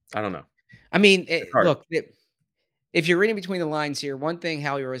 I don't know. I mean, hard. look, if you're reading between the lines here, one thing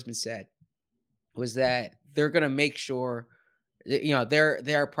Howie Roseman said was that they're going to make sure that,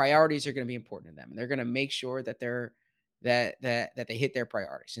 their priorities are going to be important to them, and they're going to make sure that that they hit their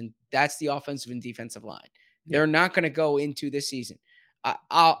priorities, and that's the offensive and defensive line. Yeah. They're not going to go into this season.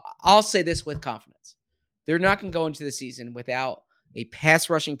 I'll say this with confidence: they're not going to go into the season without a pass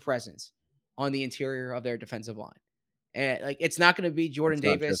rushing presence on the interior of their defensive line, and like it's not going to be Jordan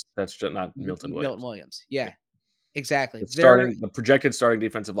Davis. That's just not Milton Williams. Yeah, exactly. The projected starting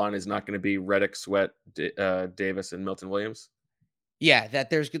defensive line is not going to be Reddick, Sweat, Davis, and Milton Williams. Yeah,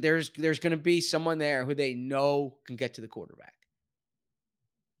 that there's going to be someone there who they know can get to the quarterback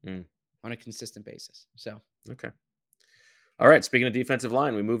on a consistent basis. So, okay. All right. Speaking of defensive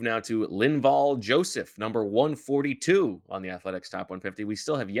line, we move now to Linval Joseph, number 142 on the Athletics top 150. We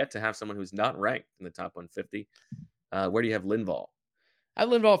still have yet to have someone who's not ranked in the top 150. Where do you have Linval? I have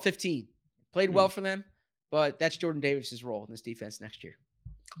Linval at 15. Played well for them, but that's Jordan Davis's role in this defense next year.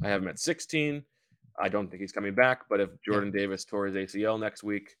 I have him at 16. I don't think he's coming back, but if Jordan Davis tore his ACL next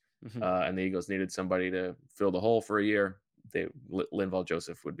week and the Eagles needed somebody to fill the hole for a year, Linval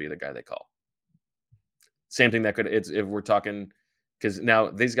Joseph would be the guy they call. Same thing if we're talking, because now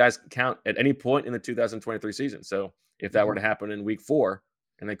these guys count at any point in the 2023 season. So if that were to happen in week 4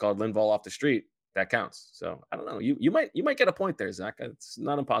 and they called Linval off the street, that counts. So I don't know. You might get a point there, Zach. It's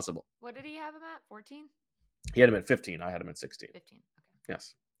not impossible. What did he have him at? 14? He had him at 15. I had him at 16. 15. Okay.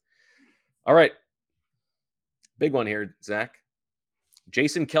 Yes. All right. Big one here, Zach.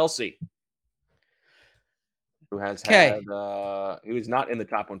 Jason Kelce, who has had he was not in the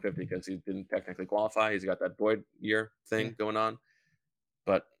top 150 because he didn't technically qualify. He's got that Boyd year thing going on.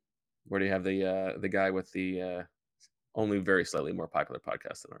 But where do you have the guy with the only very slightly more popular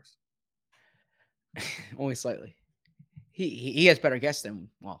podcast than ours? Only slightly. He has better guests than,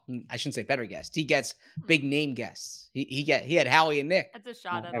 well, I shouldn't say better guests. He gets big name guests. He had Howie and Nick. That's a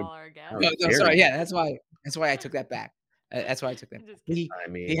shot at all our guests. No, sorry, yeah, that's why I took that back. That's why I took that. He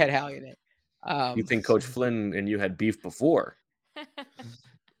had Howie and Nick. You think Coach Flynn and you had beef before?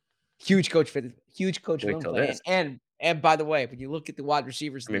 Huge Coach Flynn fan. And by the way, when you look at the wide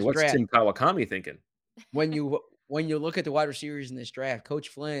receivers in this what's draft, Tim Kawakami thinking? When you look at the wide receivers in this draft, Coach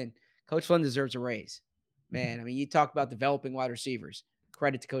Flynn deserves a raise. Man, I mean, you talk about developing wide receivers.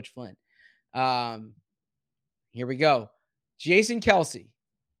 Credit to Coach Flynn. Here we go. Jason Kelce,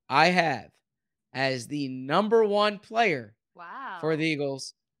 I have as the number 1 player for the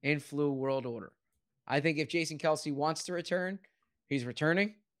Eagles in flu world order. I think if Jason Kelce wants to return, he's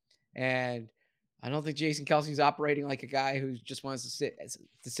returning. And I don't think Jason Kelsey's operating like a guy who just wants to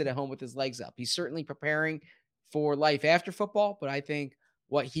sit at home with his legs up. He's certainly preparing for life after football, but I think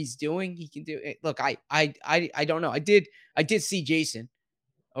what he's doing, he can do it. Look, I don't know. I did see Jason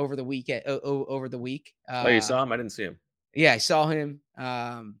over the weekend over the week. Oh, you saw him? I didn't see him. Yeah, I saw him. You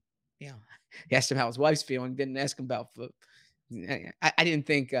know, he asked him how his wife's feeling. Didn't ask him about foot. I didn't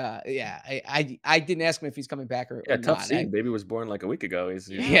think. I didn't ask him if he's coming back or Yeah, tough not. scene. Baby was born like a week ago. He's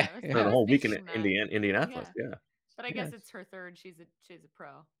Yeah, I for the was whole week in thinking that. Indianapolis. Yeah. Yeah. But I guess it's her third. She's a pro.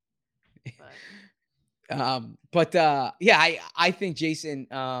 But I think Jason.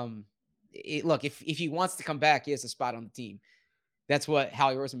 Look, if he wants to come back, he has a spot on the team. That's what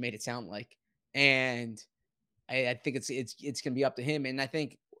Howie Roseman made it sound like, and I think it's going to be up to him. And I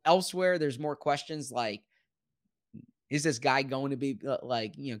think elsewhere, there's more questions like, is this guy going to be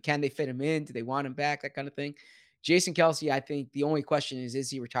can they fit him in? Do they want him back? That kind of thing. Jason Kelsey, I think the only question is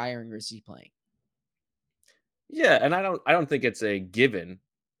he retiring or is he playing? Yeah, and I don't think it's a given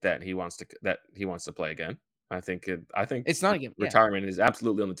that he wants to play again. I think It's not a given. Retirement is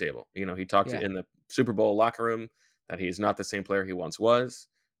absolutely on the table. He talked in the Super Bowl locker room that he is not the same player he once was.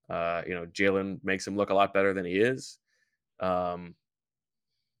 Jalen makes him look a lot better than he is.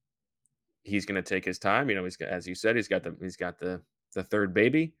 He's going to take his time. He's got, as you said, he's got the third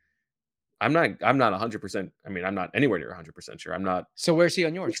baby. I'm not 100%. I mean, I'm not anywhere near 100% sure. I'm not. So where's he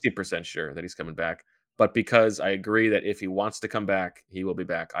on yours? 60% sure that he's coming back. But because I agree that if he wants to come back, he will be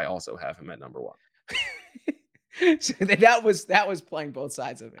back. I also have him at number 1. So that was playing both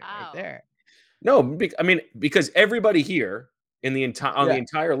sides of it right there. No, because everybody here in the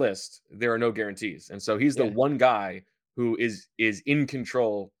entire list, there are no guarantees, and so he's the one guy who is in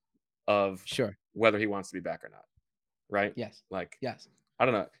control of whether he wants to be back or not. Right? Yes. Yes. I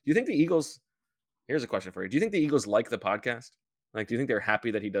don't know. Do you think the Eagles? Here's a question for you. Do you think the Eagles like the podcast? Do you think they're happy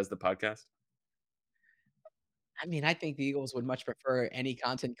that he does the podcast? I mean, I think the Eagles would much prefer any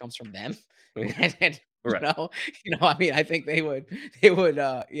content comes from them. Right. I mean, I think they would,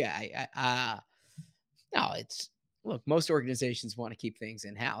 no, look, most organizations want to keep things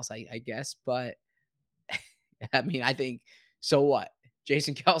in-house, I guess, but I mean, I think, so what?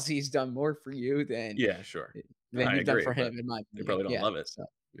 Jason Kelsey's done more for you than you've done for him, in my opinion. They probably don't love it. So,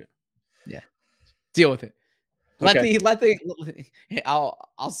 deal with it.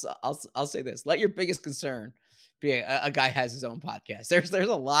 I'll say this. Let your biggest concern be a guy has his own podcast. There's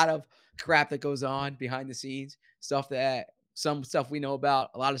a lot of crap that goes on behind the scenes, some stuff we know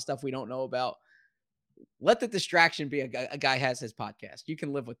about, a lot of stuff we don't know about. Let the distraction be a guy has his podcast. You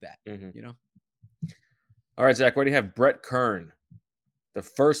can live with that, All right, Zach, where do you have Brett Kern, the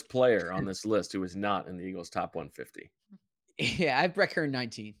first player on this list who is not in the Eagles top 150? Yeah, I have Brett Kern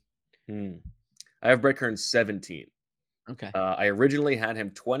 19. I have Brett Kern 17. Okay. I originally had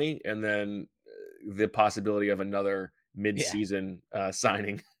him 20, and then the possibility of another mid-season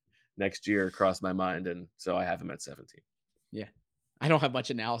signing next year crossed my mind, and so I have him at 17. Yeah. I don't have much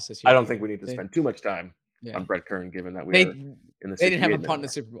analysis here. I don't think we need to spend too much time on Brett Kern, given that we are in the they didn't have a punt in the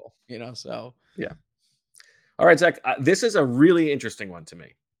Super Bowl, so. Yeah. All right, Zach, this is a really interesting one to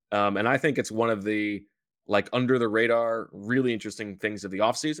me. And I think it's one of the, under the radar, really interesting things of the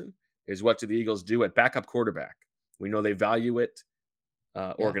offseason is what do the Eagles do at backup quarterback? We know they value it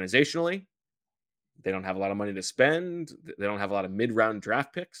organizationally. They don't have a lot of money to spend. They don't have a lot of mid-round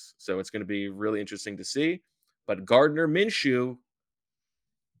draft picks. So it's going to be really interesting to see. But Gardner Minshew,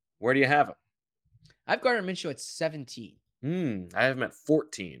 where do you have him? I've Gardner Minshew at 17. I have him at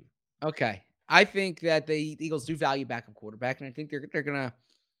 14. Okay. I think that the Eagles do value backup quarterback, and I think they're gonna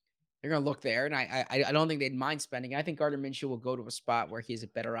look there. And I don't think they'd mind spending. I think Gardner Minshew will go to a spot where he has a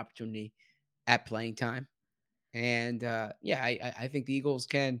better opportunity at playing time. And I think the Eagles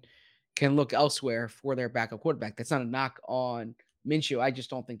can look elsewhere for their backup quarterback. That's not a knock on Minshew. I just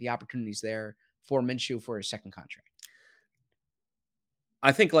don't think the opportunity's there for Minshew for a second contract.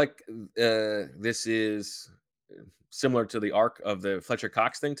 I think this is similar to the arc of the Fletcher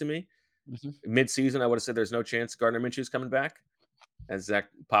Cox thing to me. Mid-season, I would have said there's no chance Gardner Minshew's coming back as Zach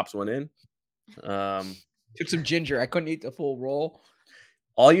pops one in. Took some ginger. I couldn't eat the full roll.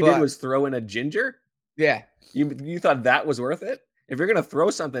 All you did was throw in a ginger? Yeah. You thought that was worth it? If you're going to throw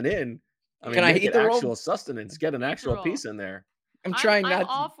something in, can I eat the actual roll? Sustenance, get an actual piece in there. I'm trying not. I'm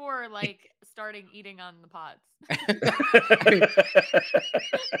all for starting eating on the pods.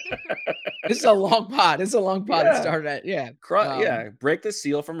 This is a long pod. This is a long pod to start at. Break the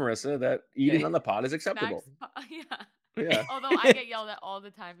seal from Marissa that eating on the pod is acceptable. Yeah. Although I get yelled at all the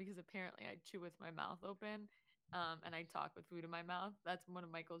time because apparently I chew with my mouth open, and I talk with food in my mouth. That's one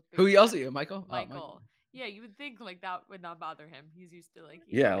of Michael's big Who yells pet- at you, Michael? Oh, Michael. Yeah, you would think like that would not bother him. He's used to like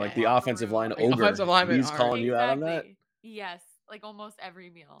Yeah, hearing like me the walk offensive around. line Like ogre. offensive lineman He's are- calling you out on that. Exactly. Yes, like almost every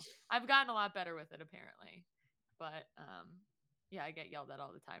meal. I've gotten a lot better with it apparently, but yeah, I get yelled at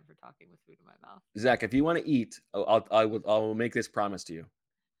all the time for talking with food in my mouth. Zach, if you want to eat, I will make this promise to you.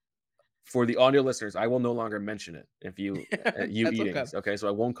 For the audio listeners, I will no longer mention it if you you That's eating. okay. Okay, so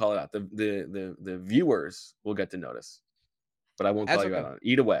I won't call it out. The viewers will get to notice, but I won't That's call you out okay. on it.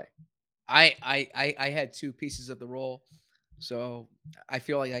 Eat away. I had 2 pieces of the roll, so I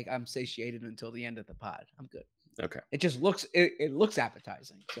feel like I'm satiated until the end of the pod. I'm good. Okay. It just looks it looks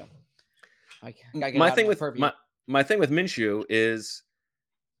appetizing. So I gotta get My out thing of with purview. my thing with Minshew is,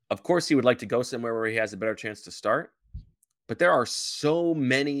 of course, he would like to go somewhere where he has a better chance to start, but there are so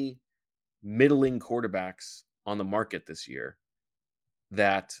many middling quarterbacks on the market this year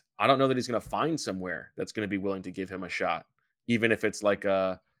that I don't know that he's going to find somewhere that's going to be willing to give him a shot, even if it's like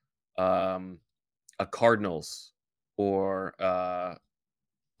a Cardinals or a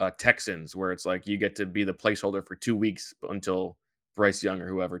Texans, where it's like you get to be the placeholder for 2 weeks until Bryce Young or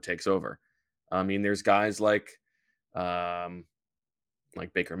whoever takes over. I mean, there's guys like Baker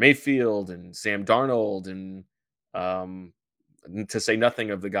Mayfield and Sam Darnold, and to say nothing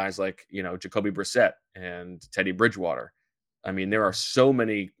of the guys like, Jacoby Brissett and Teddy Bridgewater. I mean, there are so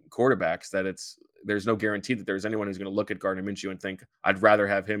many quarterbacks that there's no guarantee that there's anyone who's going to look at Gardner Minshew and think, I'd rather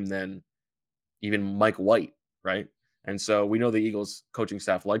have him than even Mike White, right? And so we know the Eagles coaching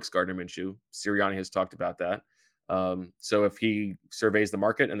staff likes Gardner Minshew. Sirianni has talked about that. So if he surveys the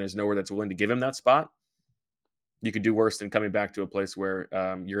market and there's nowhere that's willing to give him that spot, you could do worse than coming back to a place where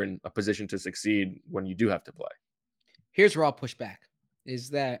you're in a position to succeed when you do have to play. Here's where I'll push back, is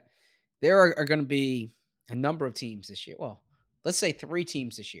that there are going to be a number of teams this year. Well, let's say 3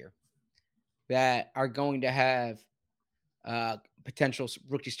 teams this year that are going to have potential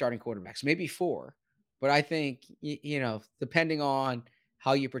rookie starting quarterbacks, maybe 4. But I think, depending on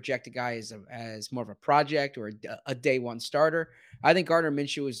how you project a guy as more of a project or a day one starter, I think Gardner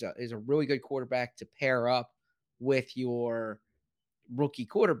Minshew is a really good quarterback to pair up with your rookie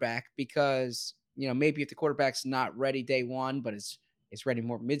quarterback, because maybe if the quarterback's not ready day one, but it's ready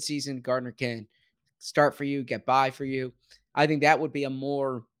more midseason, Gardner can start for you, get by for you. I think that would be a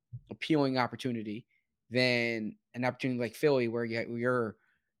more appealing opportunity than an opportunity like Philly, where you're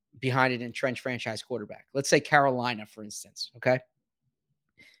behind an entrenched franchise quarterback. Let's say Carolina, for instance. Okay,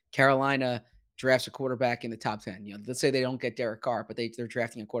 Carolina drafts a quarterback in the top 10. Let's say they don't get Derek Carr, but they're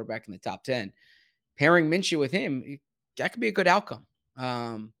drafting a quarterback in the top 10. Pairing Minshew with him, that could be a good outcome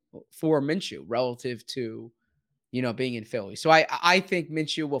for Minshew relative to, being in Philly. So I think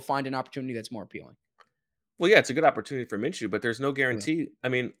Minshew will find an opportunity that's more appealing. Well, yeah, it's a good opportunity for Minshew, but there's no guarantee. I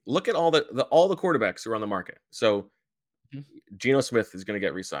mean, look at all the quarterbacks who are on the market. So Geno Smith is going to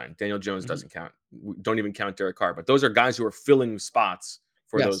get re-signed. Daniel Jones doesn't count. We don't even count Derek Carr, but those are guys who are filling spots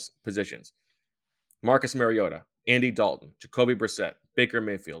for those positions. Marcus Mariota, Andy Dalton, Jacoby Brissett, Baker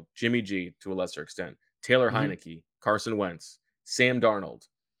Mayfield, Jimmy G to a lesser extent, Taylor Heineke, Carson Wentz, Sam Darnold,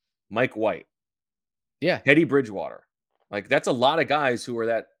 Mike White, Teddy Bridgewater. Like, that's a lot of guys who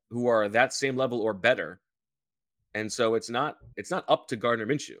are that same level or better. And so it's not up to Gardner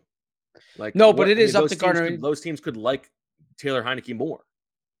Minshew. Like, no, but it is up to Gardner. Those teams could like Taylor Heineke more.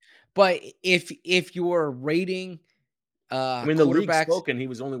 But if you're rating, I mean, the league spoke, and he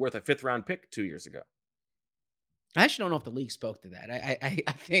was only worth a 5th-round pick 2 years ago. I actually don't know if the league spoke to that. I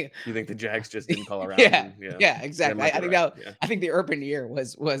think. You think the Jags just didn't call around? Yeah, exactly. I think the Urban year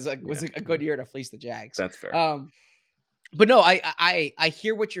was a good year to fleece the Jags. That's fair. But no, I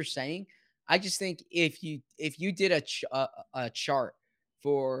hear what you're saying. I just think if you did a chart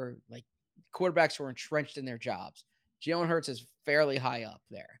for like quarterbacks who are entrenched in their jobs, Jalen Hurts is fairly high up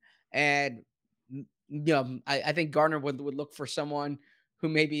there, and I think Gardner would look for someone who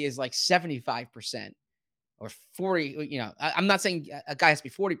maybe is like 75%. Or 40, I'm not saying a guy has to be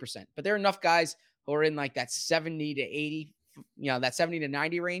 40%, but there are enough guys who are in like that 70 to 80, that 70 to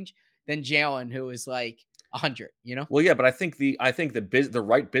 90 range than Jalen, who is like 100, Well, yeah, but I think the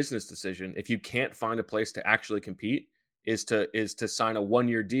right business decision, if you can't find a place to actually compete, is to sign a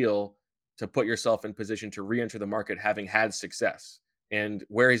 1-year deal to put yourself in position to re-enter the market having had success. And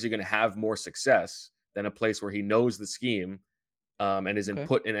where is he going to have more success than a place where he knows the scheme and is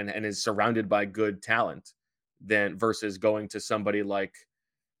put in and is surrounded by good talent, than versus going to somebody like,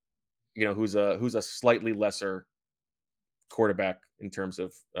 who's a slightly lesser quarterback in terms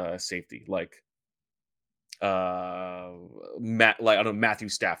of safety, like Matthew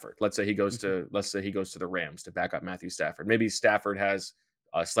Stafford. Let's say he goes to the Rams to back up Matthew Stafford. Maybe Stafford has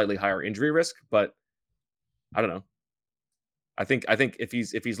a slightly higher injury risk, but I don't know. I think if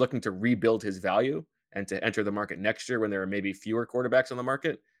he's looking to rebuild his value and to enter the market next year when there are maybe fewer quarterbacks on the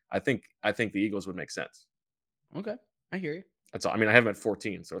market, I think the Eagles would make sense. Okay, I hear you. That's all. I mean, I have him at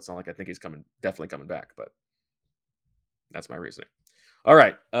 14, so it's not like I think he's definitely coming back, but that's my reasoning. All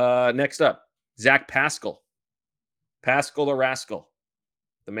right, next up, Zach Pascal. Pascal the Rascal,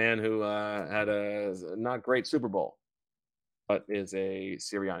 the man who had a not great Super Bowl, but is a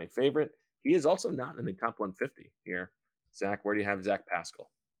Sirianni favorite. He is also not in the top 150 here. Zach, where do you have Zach Pascal?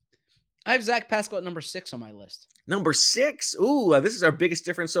 I have Zach Pascal at number 6 on my list. Number 6? Ooh, this is our biggest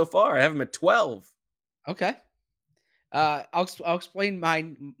difference so far. I have him at 12. Okay. I'll explain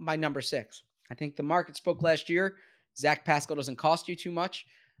my number 6. I think the market spoke last year. Zach Pascal doesn't cost you too much.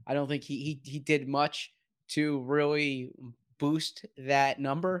 I don't think he did much to really boost that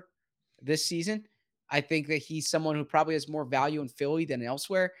number this season. I think that he's someone who probably has more value in Philly than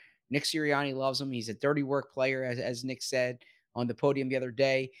elsewhere. Nick Sirianni loves him. He's a dirty work player, as Nick said on the podium the other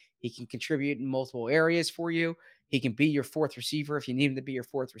day. He can contribute in multiple areas for you. He can be your 4th receiver if you need him to be your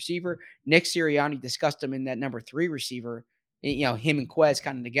 4th receiver. Nick Sirianni discussed him in that number 3 receiver. You know, him and Quez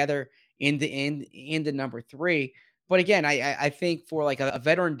kind of together in the number 3. But again, I think for like a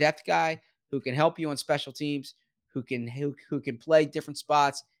veteran depth guy who can help you on special teams, who can play different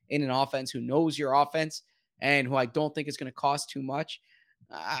spots in an offense, who knows your offense, and who I don't think is going to cost too much.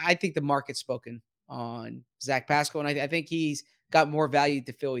 I think the market's spoken on Zach Pascal, and I think he's got more value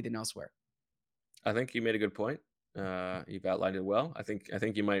to Philly than elsewhere. I think you made a good point. You've outlined it well. I think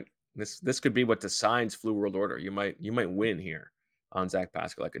you might. This could be what decides Flu World Order. You might win here on Zach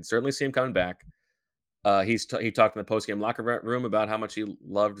Pascal. I could certainly see him coming back. He talked in the post-game locker room about how much he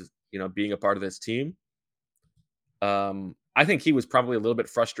loved, being a part of this team. I think he was probably a little bit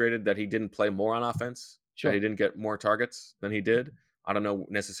frustrated that he didn't play more on offense. Sure. That he didn't get more targets than he did. I don't know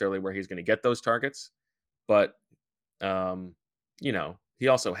necessarily where he's going to get those targets, but he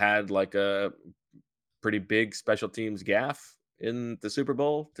also had like a pretty big special teams gaffe in the Super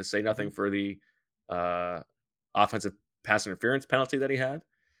Bowl, to say nothing for the offensive pass interference penalty that he had.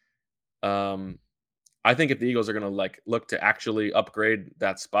 I think if the Eagles are going to look to actually upgrade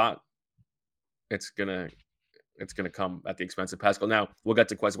that spot, it's gonna come at the expense of Pascal. Now we'll get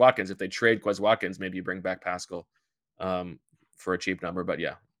to Quez Watkins. If they trade Quez Watkins, maybe you bring back Pascal for a cheap number. But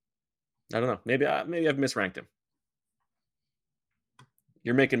yeah, I don't know. Maybe I've misranked him.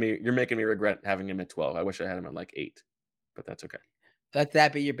 You're making me regret having him at 12. I wish I had him at 8, but that's okay. Let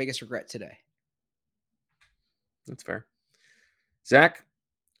that be your biggest regret today. That's fair. Zach,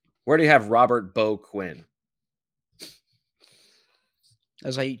 where do you have Robert Bo Quinn?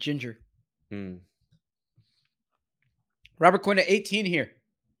 As I eat ginger. Robert Quinn at 18 here.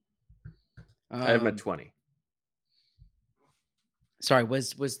 I have him at 20. Sorry,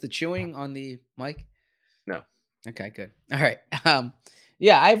 was the chewing on the mic? No. Okay, good. All right.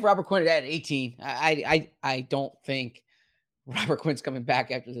 Yeah, I have Robert Quinn at 18. I don't think Robert Quinn's coming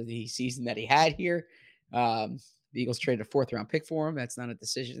back after the season that he had here. The Eagles traded a 4th-round pick for him. That's not a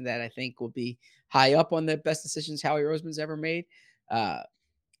decision that I think will be high up on the best decisions Howie Roseman's ever made.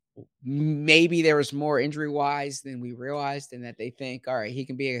 Maybe there was more injury-wise than we realized, and that they think, all right, he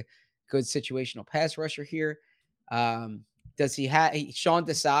can be a good situational pass rusher here. Does he have Sean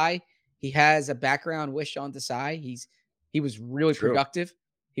Desai? He has a background with Sean Desai. He was really productive.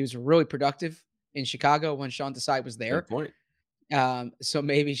 He was really productive in Chicago when Sean Desai was there. Good point. So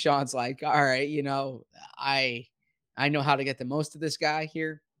maybe Sean's like, all right, I know how to get the most of this guy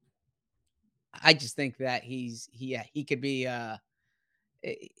here. I just think that he could be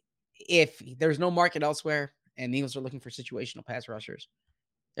if there's no market elsewhere and the Eagles are looking for situational pass rushers,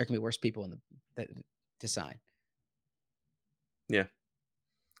 there can be worse people to sign. Yeah.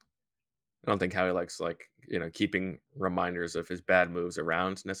 I don't think Howie likes keeping reminders of his bad moves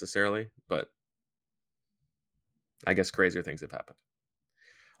around necessarily, but I guess crazier things have happened.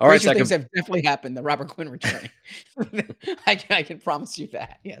 All right, things have definitely happened. The Robert Quinn returning. I can promise you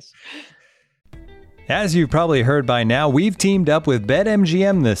that. Yes. As you've probably heard by now, we've teamed up with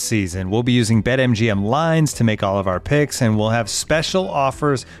BetMGM this season. We'll be using BetMGM lines to make all of our picks, and we'll have special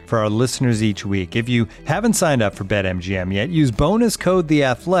offers for our listeners each week. If you haven't signed up for BetMGM yet, use bonus code The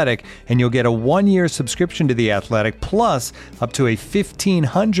Athletic, and you'll get a 1-year subscription to The Athletic, plus up to a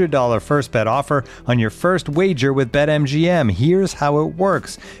 $1,500 first bet offer on your first wager with BetMGM. Here's how it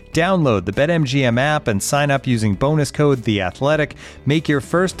works. Download the BetMGM app and sign up using bonus code The Athletic. Make your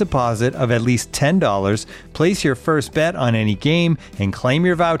first deposit of at least $10. Place your first bet on any game and claim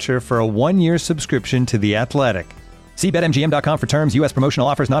your voucher for a 1-year subscription to The Athletic. See BetMGM.com for terms. U.S. promotional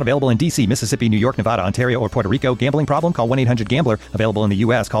offers not available in D.C., Mississippi, New York, Nevada, Ontario, or Puerto Rico. Gambling problem? Call 1-800-GAMBLER. Available in the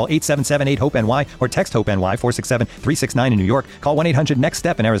U.S. Call 877-8-HOPE-NY or text HOPE-NY 467-369 in New York. Call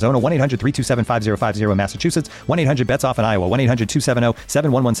 1-800-NEXT-STEP in Arizona. 1-800-327-5050 in Massachusetts. 1-800-BETS-OFF in Iowa.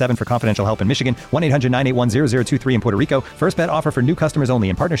 1-800-270-7117 for confidential help in Michigan. 1-800-981-0023 in Puerto Rico. First bet offer for new customers only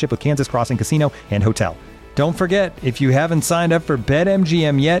in partnership with Kansas Crossing Casino and Hotel. Don't forget, if you haven't signed up for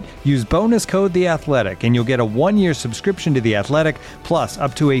BetMGM yet, use bonus code The Athletic, and you'll get a 1-year subscription to The Athletic, plus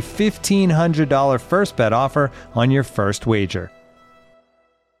up to a $1,500 first bet offer on your first wager.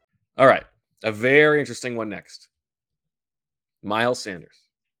 All right, a very interesting one next. Miles Sanders,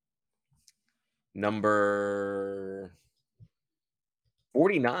 number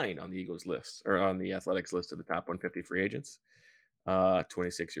 49 on the Eagles list, or on the Athletics list of the top 150 free agents.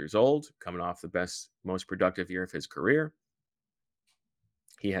 26 years old, coming off the best, most productive year of his career.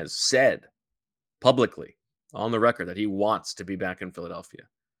 He has said publicly on the record that he wants to be back in Philadelphia.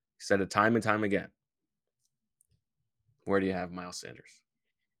 He said it time and time again. Where do you have Miles Sanders?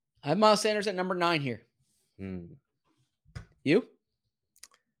 I have Miles Sanders at number 9 here. You?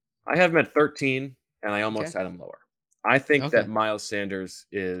 I have him at 13, and I almost had him lower. I think that Miles Sanders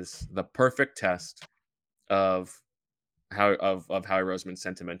is the perfect test of Howie Roseman's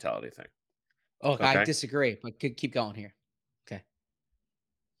sentimentality thing. Okay. I disagree, but keep going here. Okay.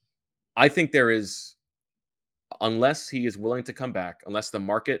 I think there is, unless he is willing to come back, unless the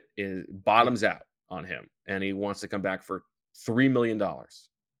market bottoms out on him and he wants to come back for $3 million,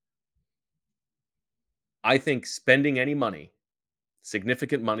 I think spending any money,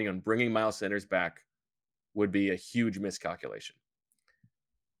 significant money, on bringing Miles Sanders back would be a huge miscalculation.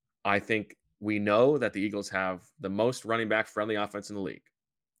 I think we know that the Eagles have the most running back friendly offense in the league.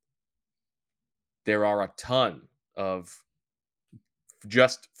 There are a ton of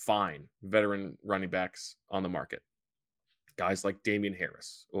just fine veteran running backs on the market. Guys like Damian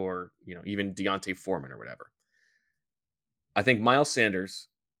Harris or, even Deontay Foreman or whatever. I think Miles Sanders,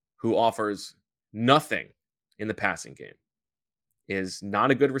 who offers nothing in the passing game, is not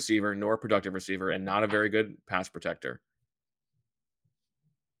a good receiver, nor a productive receiver, and not a very good pass protector.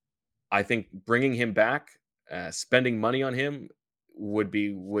 I think bringing him back, spending money on him would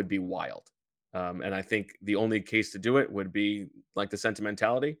be wild. And I think the only case to do it would be like the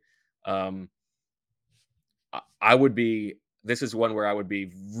sentimentality. This is one where I would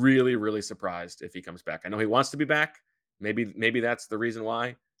be really, really surprised if he comes back. I know he wants to be back. Maybe that's the reason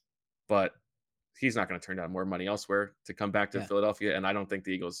why, but he's not going to turn down more money elsewhere to come back to Philadelphia. And I don't think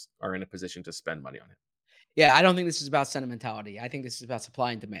the Eagles are in a position to spend money on him. Yeah, I don't think this is about sentimentality. I think this is about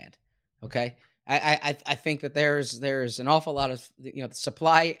supply and demand. Okay. I think that there's an awful lot of, the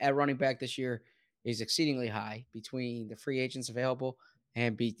supply at running back this year is exceedingly high between the free agents available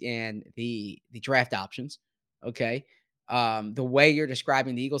and the draft options. Okay. The way you're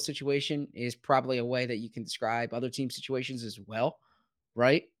describing the Eagles situation is probably a way that you can describe other team situations as well.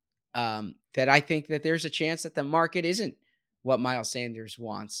 Right. That I think that there's a chance that the market isn't what Miles Sanders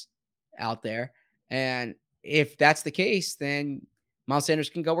wants out there. And if that's the case, then Miles Sanders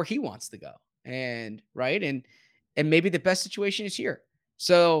can go where he wants to go. And maybe the best situation is here.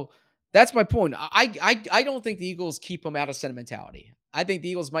 So that's my point. I don't think the Eagles keep him out of sentimentality. I think the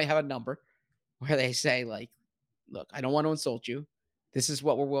Eagles might have a number where they say, like, look, I don't want to insult you. This is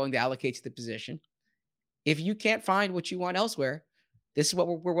what we're willing to allocate to the position. If you can't find what you want elsewhere, this is what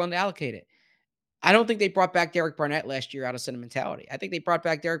we're willing to allocate it. I don't think they brought back Derek Barnett last year out of sentimentality. I think they brought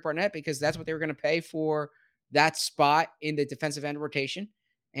back Derek Barnett because that's what they were going to pay for that spot in the defensive end rotation.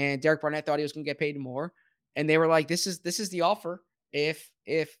 And Derek Barnett thought he was going to get paid more. And they were like, this is the offer if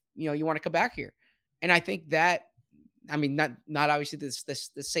you want to come back here. And I think that, I mean, not obviously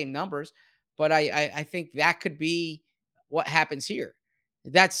the same numbers, but I think that could be what happens here.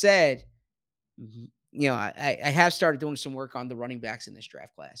 That said, I have started doing some work on the running backs in this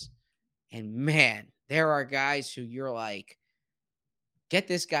draft class. And man, there are guys who you're like, get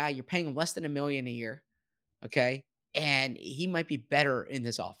this guy, you're paying him less than $1 million a year. Okay. And he might be better in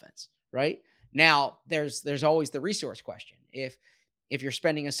this offense, right? Now, there's always the resource question. If you're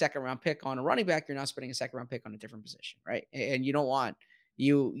spending a second round pick on a running back, you're not spending a second round pick on a different position, right? And you don't want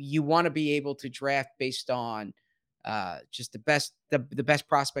you want to be able to draft based on just the best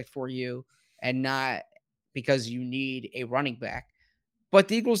prospect for you, and not because you need a running back. But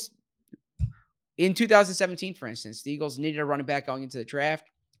the Eagles in 2017, for instance, the Eagles needed a running back going into the draft.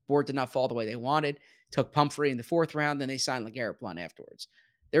 Board did not fall the way they wanted. Took Pumphrey in the 4th round, then they signed LeGarrette Blount afterwards.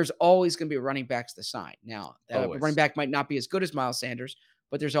 There's always going to be running backs to sign. Now, the running back might not be as good as Miles Sanders,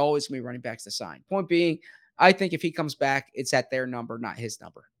 but there's always going to be running backs to sign. Point being, I think if he comes back, it's at their number, not his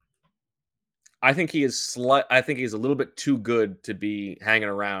number. I think he is I think he's a little bit too good to be hanging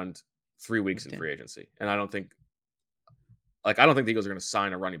around 3 weeks in free agency. And I don't think the Eagles are going to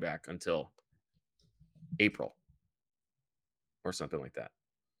sign a running back until April or something like that.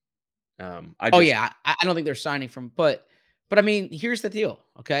 I don't think they're signing from, but I mean, here's the deal.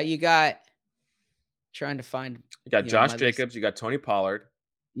 Okay. You got trying to find, you got Josh my Jacobs, list. you got Tony Pollard.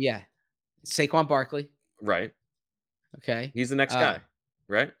 Yeah. Saquon Barkley. Right. Okay. He's the next guy,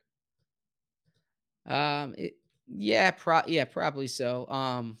 right? Probably so.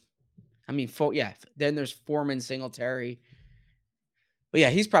 I mean, then there's Foreman, Singletary. But yeah,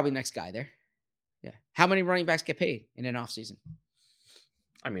 he's probably next guy there. Yeah. How many running backs get paid in an offseason?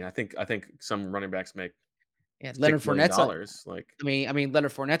 I mean, I think some running backs make Leonard Fournette's $6 million. I mean,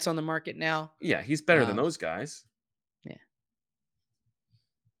 Leonard Fournette's on the market now. Yeah, he's better than those guys. Yeah.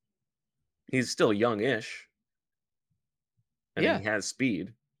 He's still young-ish. And he has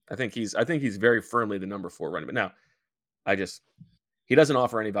speed. I think he's very firmly the number 4 running back. Now, he doesn't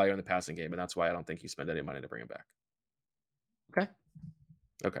offer any value in the passing game, and that's why I don't think you spend any money to bring him back.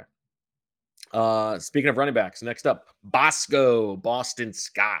 Okay. Speaking of running backs, next up, Boston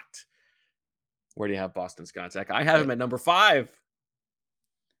Scott. Where do you have Boston Scott, Zach? I have him at number 5.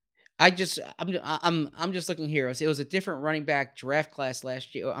 I'm just looking here. It was a different running back draft class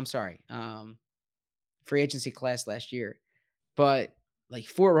last year. I'm sorry, free agency class last year, but like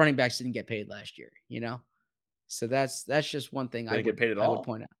 4 running backs didn't get paid last year. So that's just one thing I would get paid at all. I would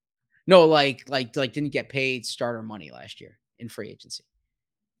point out. No, like didn't get paid starter money last year in free agency.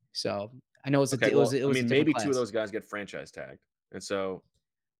 So I know it was maybe class. 2 of those guys get franchise tagged, and so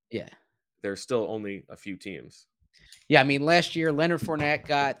there's still only a few teams. Yeah, I mean, last year Leonard Fournette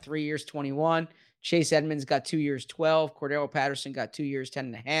got 3 years, 21. Chase Edmonds got 2 years, 12. Cordero Patterson got 2 years,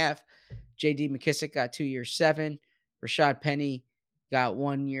 10.5. J.D. McKissick got 2 years, 7. Rashad Penny got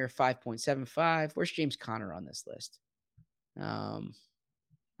 1 year, 5.75. Where's James Conner on this list? I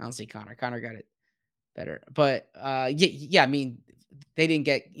don't see Conner. Conner got it better, but I mean, they didn't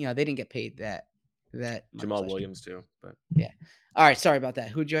get paid that. Jamal Williams too, but yeah. All right, sorry about that.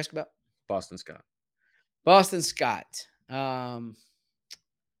 Who'd you ask about? Boston Scott. Where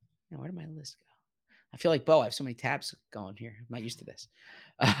did my list go? I feel like I have so many tabs going here. I'm not used to this.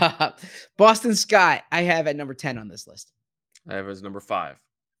 Boston Scott, I have at number 10 on this list. I have as number 5.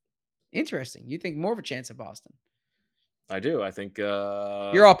 Interesting. You think more of a chance of Boston? I do. I think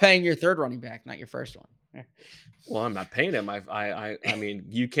you're all paying your third running back, not your first one. Well, I'm not paying him. I mean,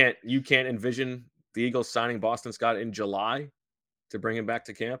 you can't envision the Eagles signing Boston Scott in July to bring him back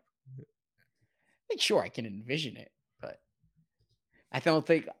to camp. Sure, I can envision it, but I don't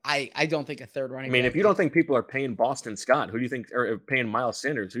think a third running. I mean, back if you don't think people are paying Boston Scott, who do you think are paying Miles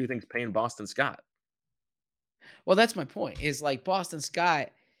Sanders? Who do you think is paying Boston Scott? Well, that's my point. Is like Boston Scott,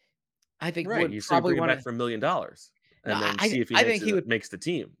 I think would you probably bring him want back for $1 million and then see if he makes the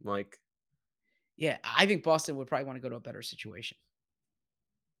team. Like, yeah, I think Boston would probably want to go to a better situation.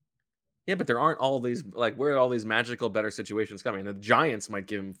 Yeah, but there aren't all these, like, where are all these magical better situations coming? The Giants might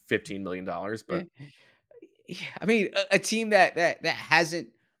give him $15 million, but yeah, I mean, a team that hasn't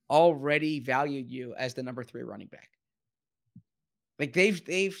already valued you as the number 3 running back. Like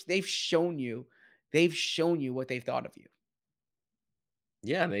they've shown you what they've thought of you.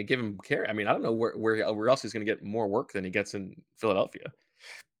 Yeah, they give him care. I mean, I don't know where else he's going to get more work than he gets in Philadelphia.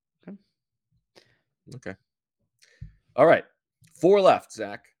 Okay. All right. 4 left,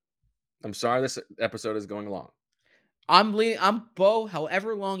 Zach. I'm sorry this episode is going long. I'm Bo.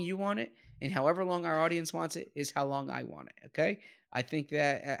 However long you want it, and however long our audience wants it, is how long I want it. Okay. I think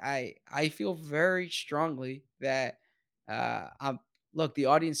that I feel very strongly that look, the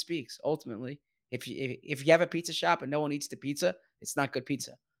audience speaks. Ultimately, if you have a pizza shop and no one eats the pizza, it's not good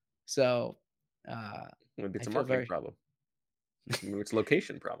pizza. So maybe it's a marketing problem. Maybe it's a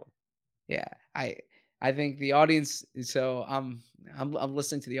location problem. Yeah, I think the audience. So I'm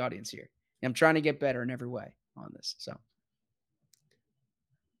listening to the audience here. I'm trying to get better in every way on this. So,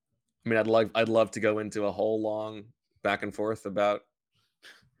 I mean, I'd love to go into a whole long back and forth about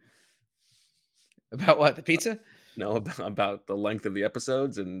what, the pizza? No, about the length of the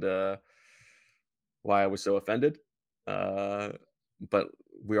episodes and why I was so offended. But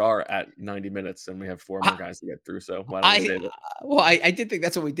we are at 90 minutes and we have 4 more guys to get through. So why don't we save it? Well, I did think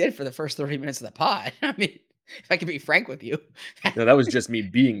that's what we did for the first 30 minutes of the pod. I mean, if I can be frank with you. No, that was just me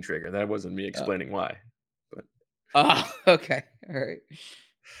being triggered. That wasn't me explaining why. But okay. All right.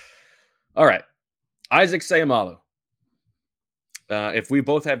 All right. Isaac Seumalo. If we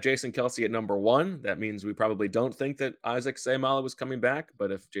both have Jason Kelce at number 1, that means we probably don't think that Isaac Seumalo was coming back.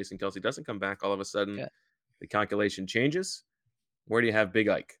 But if Jason Kelce doesn't come back, all of a sudden the calculation changes. Where do you have Big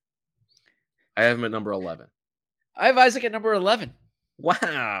Ike? I have him at number 11. I have Isaac at number 11.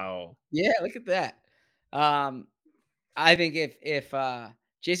 Wow. Yeah, look at that. I think if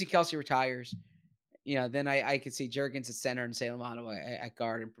Jason Kelsey retires, then I could see Jurgens at center and Salamano at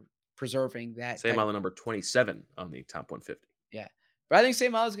guard and preserving that. Sam Allen number 27 on the top 150. Yeah, but I think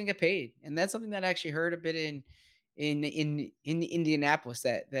Salamano is going to get paid, and that's something that I actually heard a bit in Indianapolis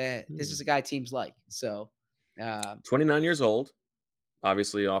that this is a guy teams like. So, 29 years old,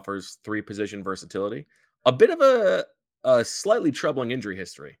 obviously offers 3-position versatility. A bit of a slightly troubling injury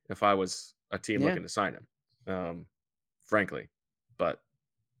history if I was a team looking to sign him, frankly, but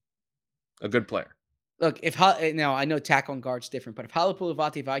a good player. Look, now I know tackle and guard's different, but if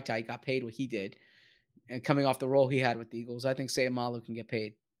Halapoulivaati Vaitai got paid what he did, and coming off the role he had with the Eagles, I think Sayamalu can get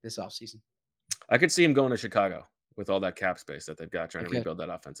paid this offseason. I could see him going to Chicago with all that cap space that they've got trying to rebuild that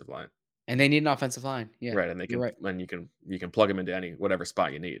offensive line. And they need an offensive line. Yeah. Right. And they can and you can plug him into whatever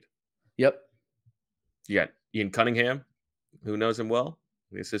spot you need. Yep. You got Ian Cunningham, who knows him well,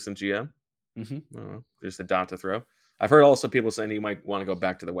 the assistant GM. Mm-hmm. Just a dot to throw. I've heard also people saying he might want to go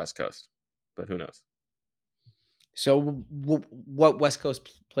back to the West Coast, but who knows? So what West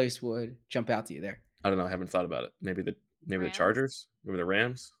Coast place would jump out to you there? I don't know. I haven't thought about it. Maybe the Chargers, maybe the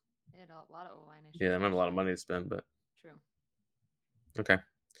Rams. They had a lot of O-line issues. Yeah, they have a lot of money to spend, but true. Okay.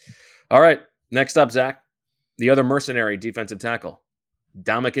 All right. Next up, Zach, the other mercenary defensive tackle,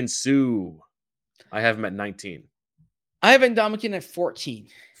 Ndamukong Suh. I have him at 19. I have Ndamukong at 14.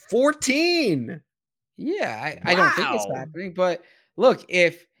 14. Yeah, I don't think it's happening. But look,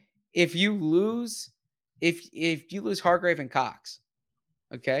 if you lose, if you lose Hargrave and Cox,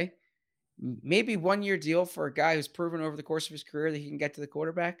 okay, maybe 1-year deal for a guy who's proven over the course of his career that he can get to the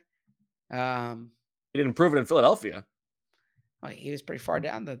quarterback. He didn't prove it in Philadelphia. Well, he was pretty far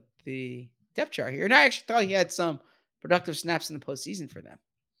down the depth chart here, and I actually thought he had some productive snaps in the postseason for them.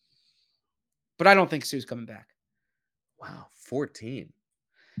 But I don't think Sue's coming back. Wow, 14.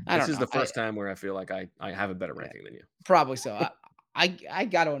 This is the first time where I feel like I have a better ranking than you. Probably so. I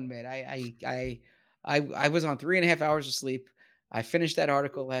got to admit, I was on 3.5 hours of sleep. I finished that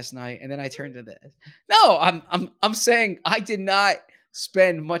article last night, and then I turned to this. No, I'm saying I did not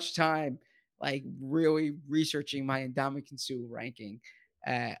spend much time like really researching my Ndamukong Suh ranking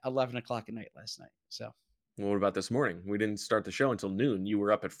at 11 o'clock at night last night. So, well, what about this morning? We didn't start the show until noon. You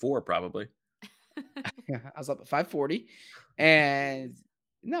were up at 4 probably. I was up at 5:40, and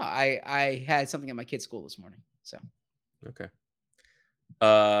no, I had something at my kid's school this morning. So, okay.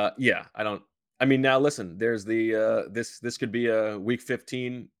 Yeah, I mean, now listen, there's the this could be a week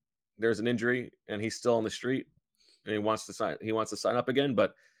 15. There's an injury and he's still on the street and he wants to sign up again.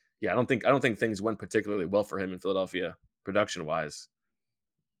 But yeah, I don't think things went particularly well for him in Philadelphia production wise.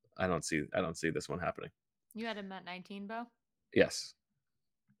 I don't see this one happening. You had him at 19, Bo? Yes.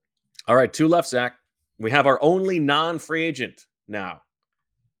 All right, 2 left, Zach. We have our only non-free agent now.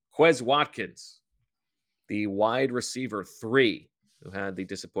 Quez Watkins, the wide receiver 3, who had the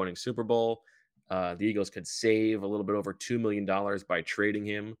disappointing Super Bowl. The Eagles could save a little bit over $2 million by trading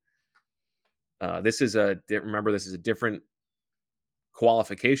him. This is a different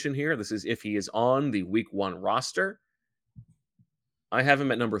qualification here. This is if he is on the week 1 roster. I have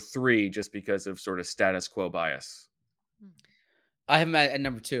him at number 3 just because of sort of status quo bias. I have him at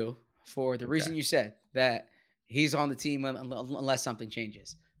number 2 for the reason you said, that he's on the team unless something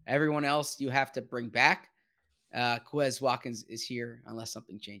changes. Everyone else you have to bring back. Quez Watkins is here unless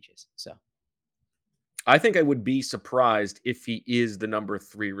something changes. So I think I would be surprised if he is the number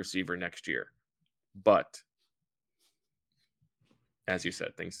 3 receiver next year. But as you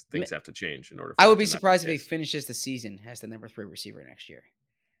said, things have to change in order. I would be surprised if he finishes the season as the number 3 receiver next year.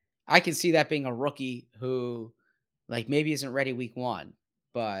 I can see that being a rookie who, like, maybe isn't ready week 1,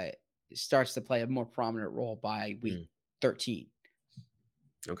 but starts to play a more prominent role by week 13.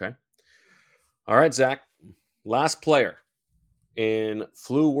 Okay. All right, Zach. Last player in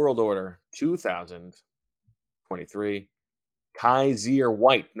Flu World Order 2023. Kaiser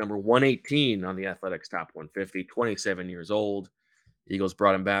White, number 118 on the Athletics Top 150, 27 years old. Eagles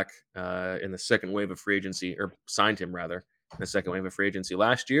brought him back in the second wave of free agency, or signed him rather, in the second wave of free agency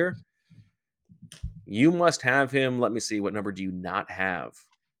last year. You must have him. Let me see. What number do you not have?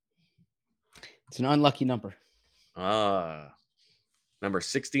 It's an unlucky number. Number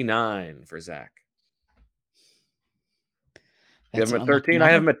 69 for Zach. You That's have him at 13? Number.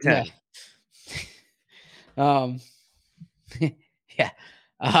 I have him at 10. Yeah.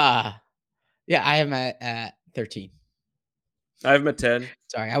 Yeah, I have him at 13. I have him at 10.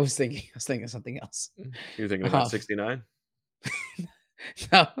 Sorry, I was thinking of something else. You're thinking about 69?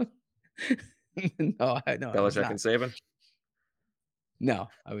 No. No. Belichick and Saban? No,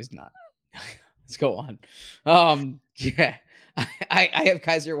 I was not. let's go on. Yeah, I have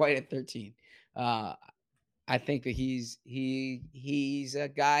Kaiser White at 13. I think that he's a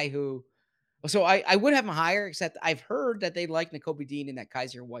guy who. So I would have him higher, except I've heard that they like Nakobe Dean in that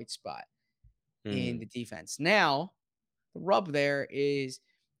Kaiser White spot in the defense. Now, the rub there is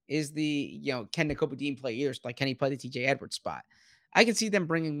the can Nakobe Dean play either? Like, can he play the TJ Edwards spot? I can see them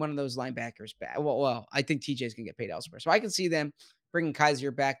bringing one of those linebackers back. Well, I think TJ's gonna get paid elsewhere, so I can see them bringing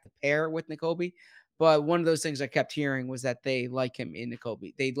Kaiser back to pair with Nakobe. But one of those things I kept hearing was that they like him in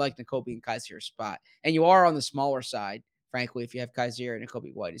Nakobe. They like Nakobe in Kaiser's spot, and you are on the smaller side, frankly, if you have Kaiser and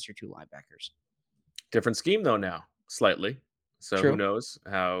Nakobe White as your two linebackers. Different scheme though now, slightly. So True. who knows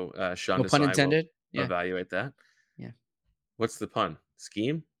how Sean No pun Desai intended. will Yeah, evaluate that. yeah, What's the pun?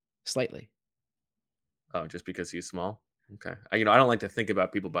 Scheme? slightly. Oh, just because he's small? Okay. I don't like to think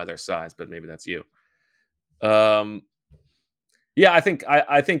about people by their size, but maybe that's you. Yeah, I think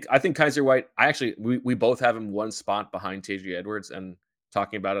Kaiser White. We both have him one spot behind TJ Edwards, and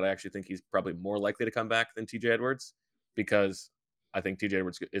talking about it, I actually think he's probably more likely to come back than TJ Edwards because I think TJ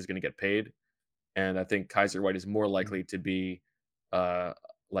Edwards is going to get paid, and I think Kaiser White is more likely to be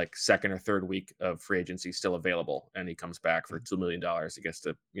like second or third week of free agency still available, and he comes back for $2 million. He gets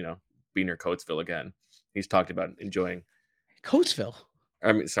to be near Coatesville again. He's talked about enjoying Coatesville.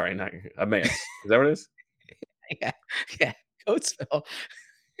 I mean, sorry, not Emmaus. Is that what it is? Yeah, Coatesville.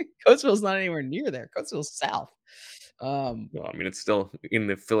 Coatesville's not anywhere near there. Coatesville's south. Well, I mean, it's still in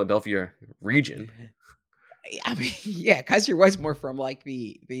the Philadelphia region. I mean, yeah, Kaiser White's more from like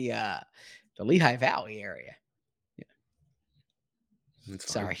the Lehigh Valley area. Yeah.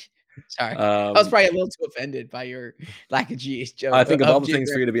 Sorry. I was probably a little too offended by your lack of joke. I think of all the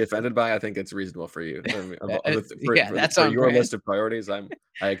things for you to be offended by, I think it's reasonable for you. I mean, that's for on your brand. list of priorities. I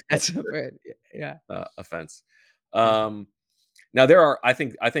expect That's on brand. Yeah. Offense. Now I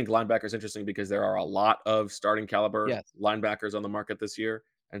think linebacker is interesting because there are a lot of starting caliber linebackers on the market this year,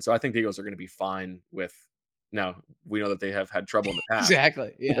 and so I think the Eagles are going to be fine with. Now we know that they have had trouble in the past.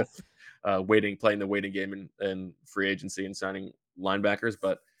 Exactly. Yeah. With, playing the waiting game in free agency and signing linebackers,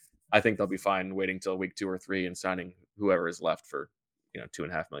 but I think they'll be fine waiting till week 2 or 3 and signing whoever is left for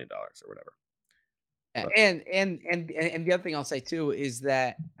 $2.5 million or whatever. And the other thing I'll say too is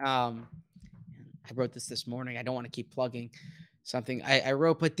that I wrote this morning. I don't want to keep plugging something I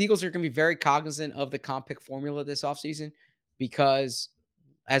wrote, but the Eagles are going to be very cognizant of the comp pick formula this offseason because,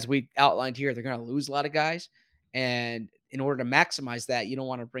 as we outlined here, they're going to lose a lot of guys. And in order to maximize that, you don't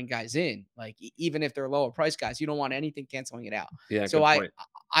want to bring guys in. Like, even if they're lower price guys, you don't want anything canceling it out. Yeah. So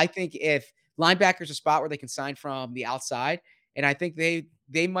I think if linebacker's a spot where they can sign from the outside, and I think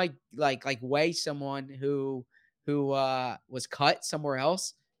they might like weigh someone who was cut somewhere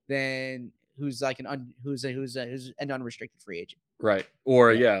else than who's like who's an unrestricted free agent. Right.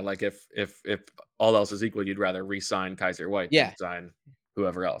 Or like if all else is equal, you'd rather re-sign Kaiser White than sign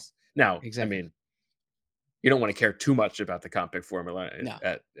whoever else. Now, exactly. I mean, you don't want to care too much about the comp pick formula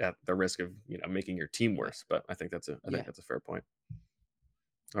at the risk of making your team worse. But I think that's a fair point.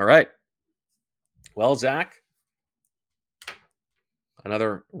 All right. Well, Zach,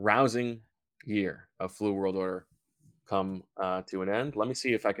 another rousing year of Flu World Order come to an end. Let me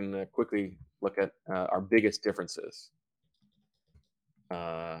see if I can quickly look at our biggest differences.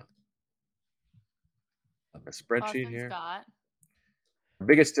 A spreadsheet Austin here. Scott.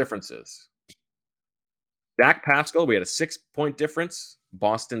 Biggest differences. Dak Pascal, we had a 6-point difference.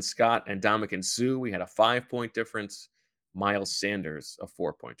 Boston Scott and Ndamukong Suh, we had a 5-point difference. Miles Sanders, a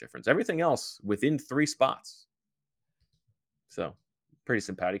 4-point difference. Everything else within 3 spots. So pretty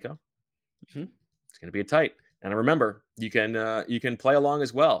simpatico. Mm-hmm. It's going to be a tight. And remember, you can play along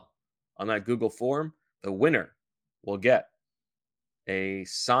as well on that Google form. The winner will get a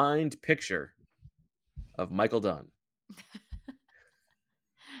signed picture of Michael Dunn.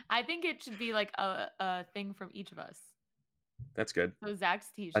 I think it should be like a thing from each of us. That's good. So Zach's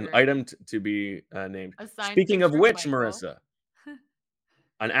t-shirt. An item to be named. Assigned Speaking of picture which, Michael. Marissa,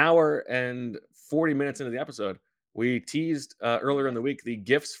 an hour and 40 minutes into the episode, we teased earlier in the week the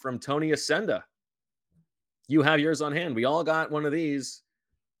gifts from Tony Ascenda. You have yours on hand. We all got one of these.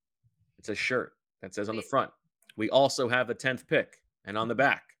 It's a shirt that says on the front, we also have the 10th pick. And on the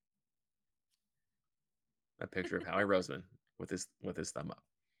back, a picture of Howie Roseman with his thumb up.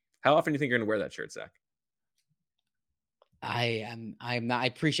 How often do you think you're going to wear that shirt, Zach? I'm not.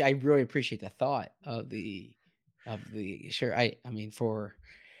 I really appreciate the thought of the shirt. I mean, for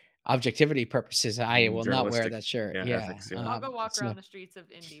objectivity purposes, I will not wear that shirt. Yeah. Ethics, I'll go walk around the streets of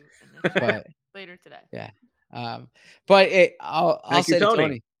Indy later today. Yeah. But I'll say to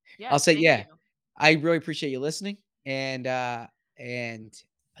Tony. Yeah, I'll say, you. I really appreciate you listening, and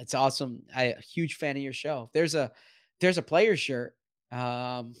It's awesome. I'm a huge fan of your show. There's a player shirt.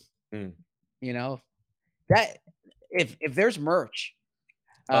 You know, that if there's merch.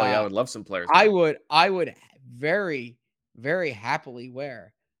 Oh yeah, I would love some players. I would very, very happily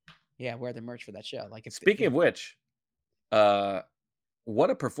wear the merch for that show. Like, speaking of which, what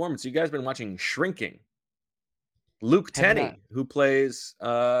a performance! You guys been watching Shrinking? Luke Tenney, who plays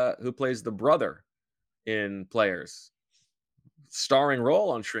the brother in Players, starring role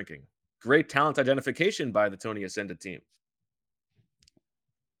on Shrinking. Great talent identification by the Tony Ascended team.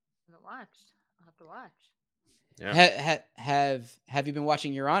 I'll have to watch. Yeah. Have you been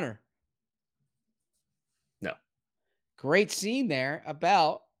watching Your Honor? No. Great scene there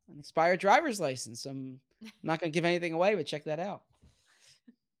about an expired driver's license. I'm not going to give anything away, but check that out.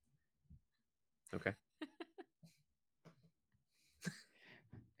 Okay.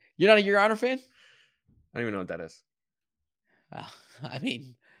 You're not a Your Honor fan? I don't even know what that is. I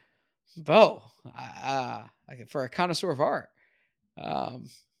mean, Bo, for a connoisseur of art,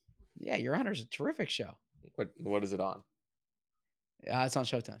 Your Honor is a terrific show. What is it on? It's on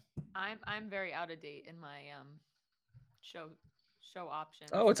Showtime. I'm very out of date in my show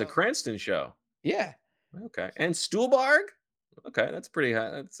options. Oh, it's a Cranston show. Yeah. Okay. And Stuhlbarg? Okay, that's pretty high.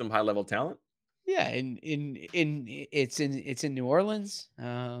 That's some high level talent. Yeah, it's in New Orleans.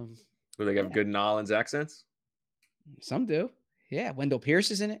 Where they have good New Orleans accents? Some do. Yeah, Wendell Pierce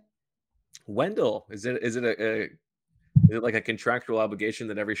is in it. Wendell, is it like a contractual obligation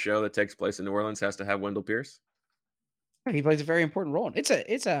that every show that takes place in New Orleans has to have Wendell Pierce? He plays a very important role. It's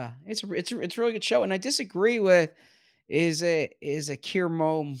a really good show. And I disagree with is a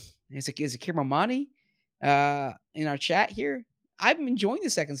Kirmo Mani in our chat here. I'm enjoying the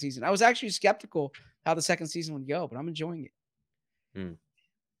second season. I was actually skeptical how the second season would go, but I'm enjoying it.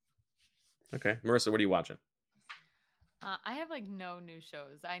 Okay, Marissa, what are you watching? I have like no new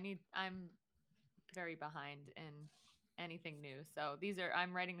shows. I'm very behind in anything new. So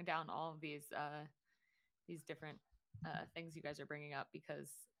I'm writing down all of these different things you guys are bringing up because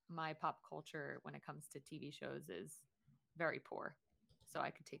my pop culture when it comes to TV shows is very poor. So I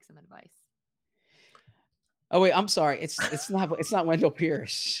could take some advice. Oh wait, I'm sorry. It's not Wendell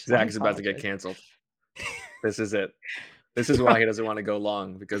Pierce. Zach is about to get canceled. This is it. This is why he doesn't want to go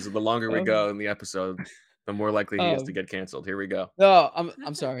long, because the longer we go in the episode, the more likely he is to get canceled. Here we go. No,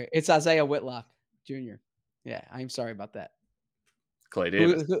 I'm sorry. It's Isaiah Whitlock Jr. Yeah, I'm sorry about that. Clay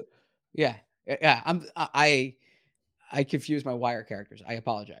Davis. Yeah. I confused my Wire characters. I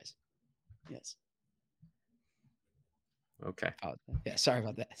apologize. Yes. Okay. Oh, yeah, sorry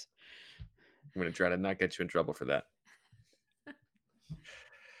about that. I'm going to try to not get you in trouble for that.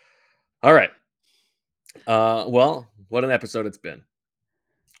 All right. Well, what an episode it's been.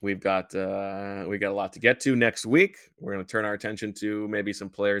 We got a lot to get to next week. We're going to turn our attention to maybe some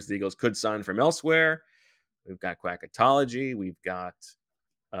players the Eagles could sign from elsewhere. We've got Quackatology. We've got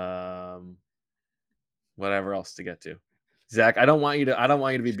whatever else to get to. Zach, I don't want you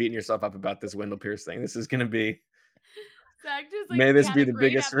to be beating yourself up about this Wendell Pierce thing. This is going to be. Zach just, like, may this be the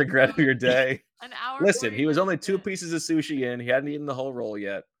biggest regret of your day. An hour. Listen, he was only 2 pieces of sushi in. He hadn't eaten the whole roll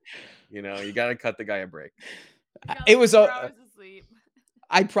yet. You know, you got to cut the guy a break. It was 4 hours of sleep.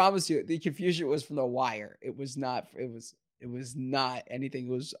 I promise you, the confusion was from the Wire. It was not anything.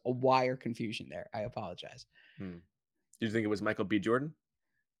 It was a Wire confusion there. I apologize. Do you think it was Michael B. Jordan?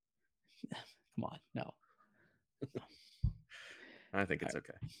 Come on, no. I think it's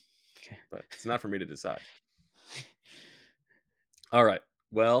okay. But it's not for me to decide. All right.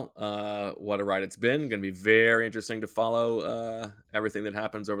 Well, what a ride it's been. Going to be very interesting to follow everything that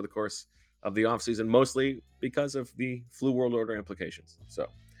happens over the course of the offseason, mostly because of the flu world order implications. So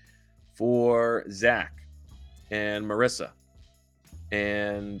for Zach and Marissa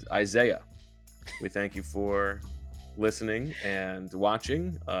and Isaiah, we thank you for listening and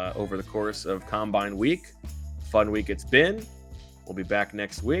watching over the course of Combine Week. Fun week it's been. We'll be back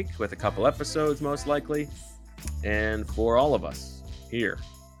next week with a couple episodes, most likely. And for all of us here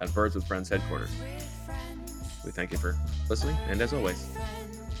at Birds with Friends headquarters, we thank you for listening. And as always,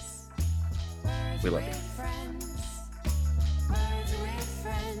 we love you.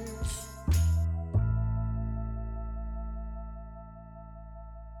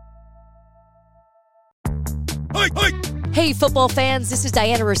 Hey, football fans, this is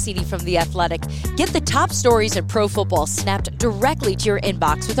Diana Rossini from The Athletic. Get the top stories in pro football snapped directly to your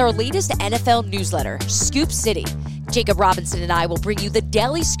inbox with our latest NFL newsletter, Scoop City. Jacob Robinson and I will bring you the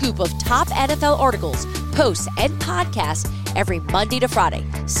daily scoop of top NFL articles, posts, and podcasts every Monday to Friday.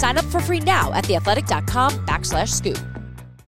 Sign up for free now at theathletic.com/scoop.